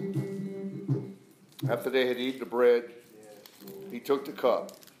 Lord. After they had eaten the bread, he took the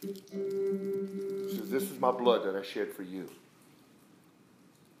cup. He says, this is my blood that I shed for you.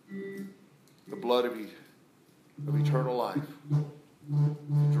 The blood of eternal life.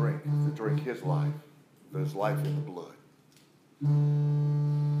 To drink his life. There's life in the blood.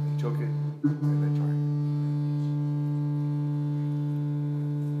 He took it and they drank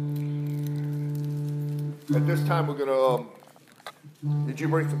it. At this time, we're going to Did you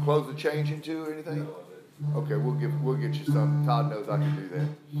bring some clothes to change into or anything? Okay, we'll get you some. Todd knows I can do that.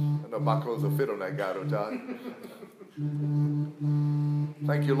 I know my clothes will fit on that guy, don't Todd?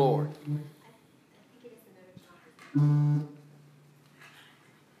 Thank you, Lord.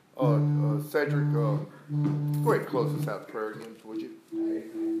 Cedric, go ahead and close us out in prayer again, would you? No,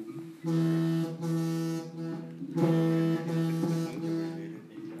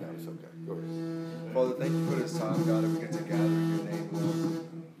 it's okay. Go ahead. Father, thank you for this time, God, that we get to gather in your name, Lord.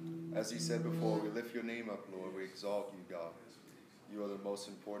 As he said before, we lift your name up, Lord. We exalt you, God. You are the most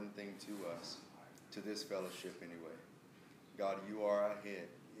important thing to us, to this fellowship anyway. God, you are our head,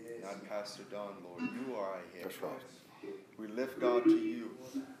 not Pastor Don, Lord. You are our head. That's right. We lift God to you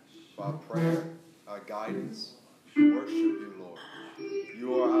for our prayer, our guidance. We worship you, Lord.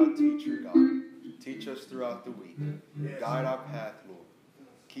 You are our teacher, God. Teach us throughout the week. Guide our path, Lord.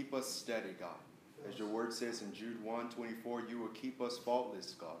 Keep us steady, God. As your word says in Jude 1:24, you will keep us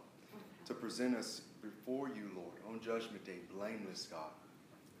faultless, God, to present us before you, Lord, on Judgment Day, blameless, God.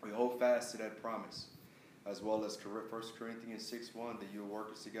 We hold fast to that promise, as well as 1 Corinthians 6:1, that you will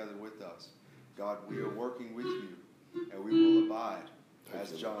work us together with us. God, we are working with you, and we will abide,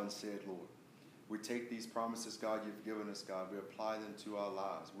 as John said, Lord. We take these promises, God, you've given us, God. We apply them to our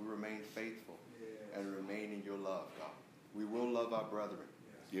lives. We remain faithful and remain in your love, God. We will love our brethren.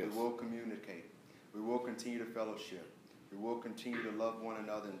 Yes. We will communicate. We will continue to fellowship. We will continue to love one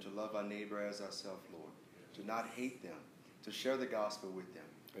another and to love our neighbor as ourselves, Lord. To not hate them. To share the gospel with them.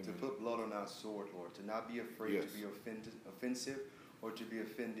 Amen. To put blood on our sword, Lord. To not be afraid to be offensive or to be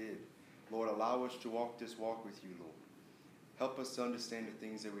offended. Lord, allow us to walk this walk with you, Lord. Help us to understand the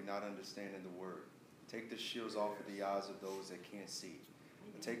things that we not understand in the Word. Take the shields off of the eyes of those that can't see.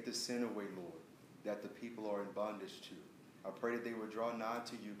 Take the sin away, Lord, that the people are in bondage to. I pray that they would draw nigh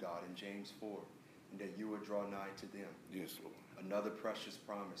to you, God, in James 4, and that you would draw nigh to them. Yes, Lord. Another precious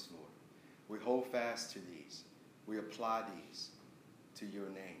promise, Lord. We hold fast to these. We apply these to your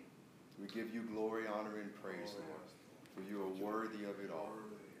name. We give you glory, honor, and praise, Lord, for you are worthy of it all.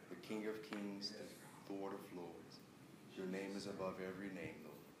 The King of kings, the Lord of lords. Your name is above every name,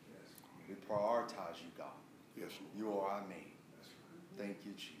 Lord. We prioritize you, God. Yes, Lord. You are our main. Thank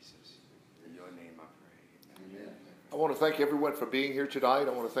you, Jesus. In your name I pray. Amen. I want to thank everyone for being here tonight.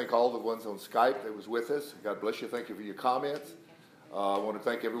 I want to thank all the ones on Skype that was with us. God bless you. Thank you for your comments. I want to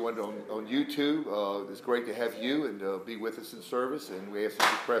thank everyone on YouTube. It's great to have you and be with us in service. And we ask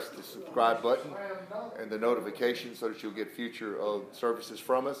that you press the subscribe button and the notification so that you'll get future services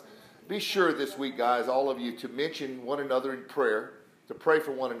from us. Be sure this week, guys, all of you, to mention one another in prayer, to pray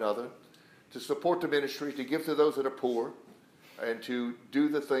for one another, to support the ministry, to give to those that are poor, and to do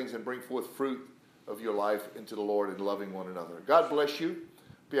the things and bring forth fruit of your life into the Lord and loving one another. God bless you.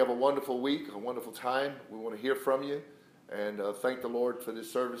 You have a wonderful week, a wonderful time. We want to hear from you. And thank the Lord for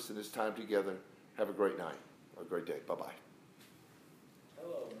this service and this time together. Have a great night, a great day. Bye-bye.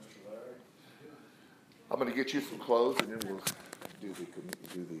 Hello, Mr. Larry. I'm going to get you some clothes, and then we'll do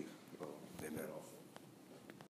the